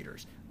happens in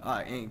computers,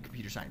 in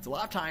computer science. A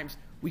lot of times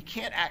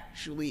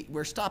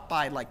we're stopped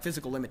by like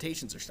physical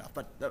limitations or stuff,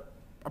 but the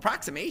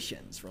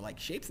approximations for like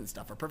shapes and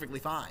stuff are perfectly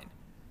fine.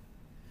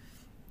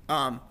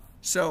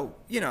 So,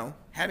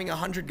 having a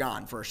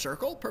 100-gon for a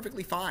circle,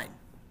 perfectly fine.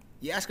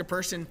 You ask a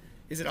person,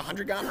 is it a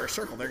 100-gon or a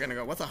circle? They're going to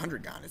go, what's a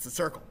 100-gon? It's a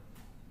circle.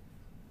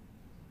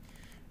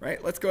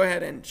 Right? Let's go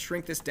ahead and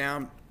shrink this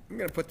down. I'm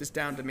going to put this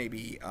down to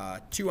maybe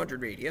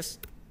 200 radius.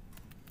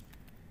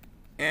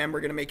 And we're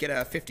going to make it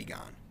a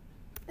 50-gon.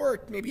 Or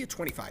maybe a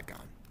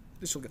 25-gon.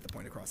 This will get the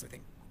point across, I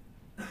think.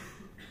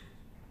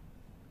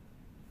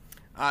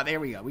 There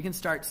we go. We can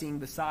start seeing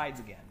the sides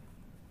again.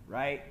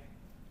 Right?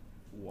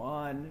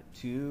 1,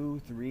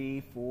 2,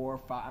 3, 4,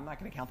 5. I'm not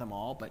going to count them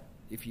all, but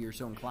if you're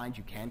so inclined,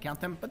 you can count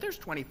them. But there's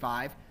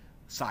 25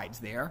 sides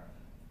there.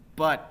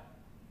 But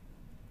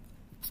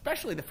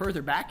especially the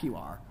further back you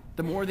are,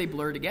 the more they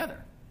blur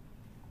together.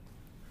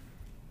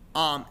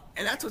 And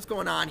that's what's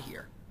going on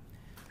here.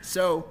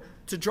 So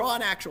to draw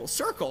an actual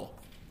circle,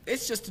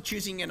 it's just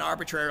choosing an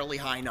arbitrarily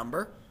high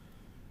number.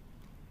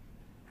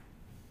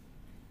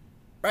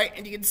 Right?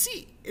 And you can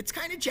see it's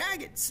kind of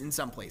jagged in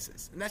some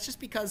places. And that's just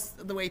because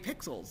of the way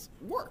pixels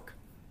work.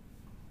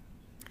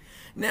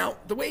 Now,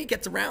 the way it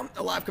gets around,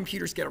 a lot of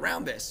computers get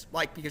around this,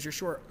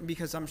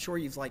 because I'm sure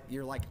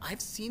you're like,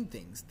 I've seen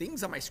things.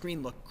 Things on my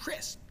screen look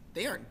crisp.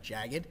 They aren't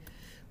jagged.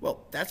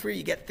 Well, that's where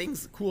you get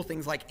cool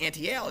things like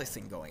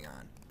anti-aliasing going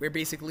on, where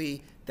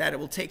basically that it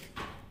will take,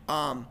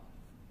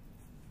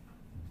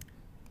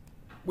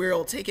 where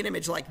it'll take an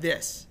image like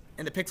this,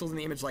 and the pixels in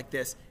the image like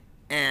this,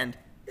 and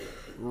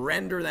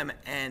render them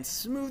and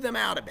smooth them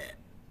out a bit,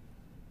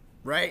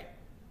 right?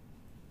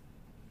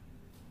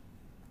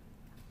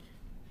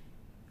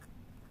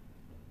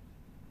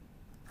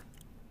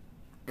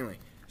 Anyway,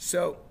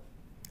 so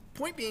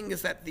point being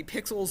is that the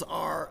pixels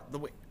are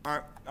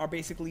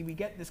basically, we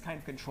get this kind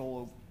of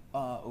control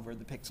over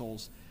the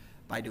pixels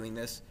by doing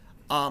this.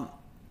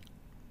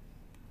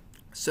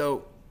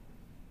 So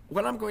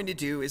what I'm going to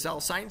do is I'll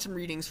assign some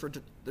readings for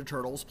the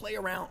turtles, play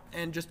around,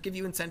 and just give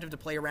you incentive to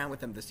play around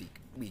with them this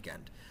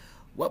weekend.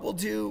 What we'll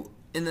do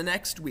in the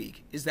next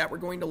week is that we're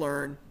going to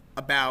learn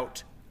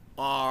about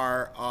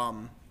our,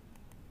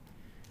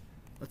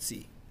 let's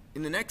see,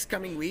 in the next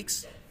coming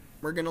weeks,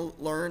 we're going to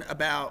learn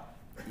about,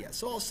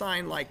 so I'll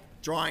assign like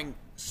drawing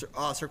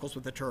circles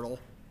with the turtle.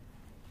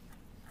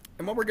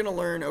 And what we're going to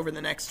learn over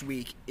the next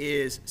week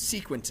is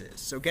sequences.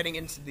 So getting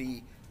into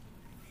the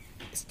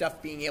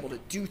stuff, being able to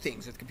do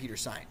things with computer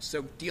science.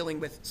 So dealing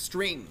with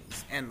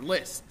strings and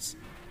lists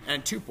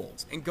and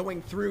tuples and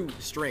going through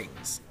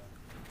strings.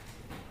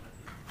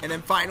 And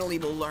then finally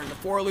we'll learn the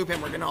for loop,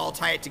 and we're going to all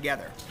tie it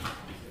together.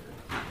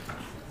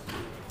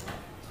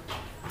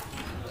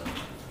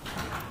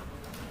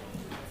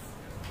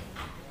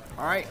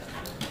 All right.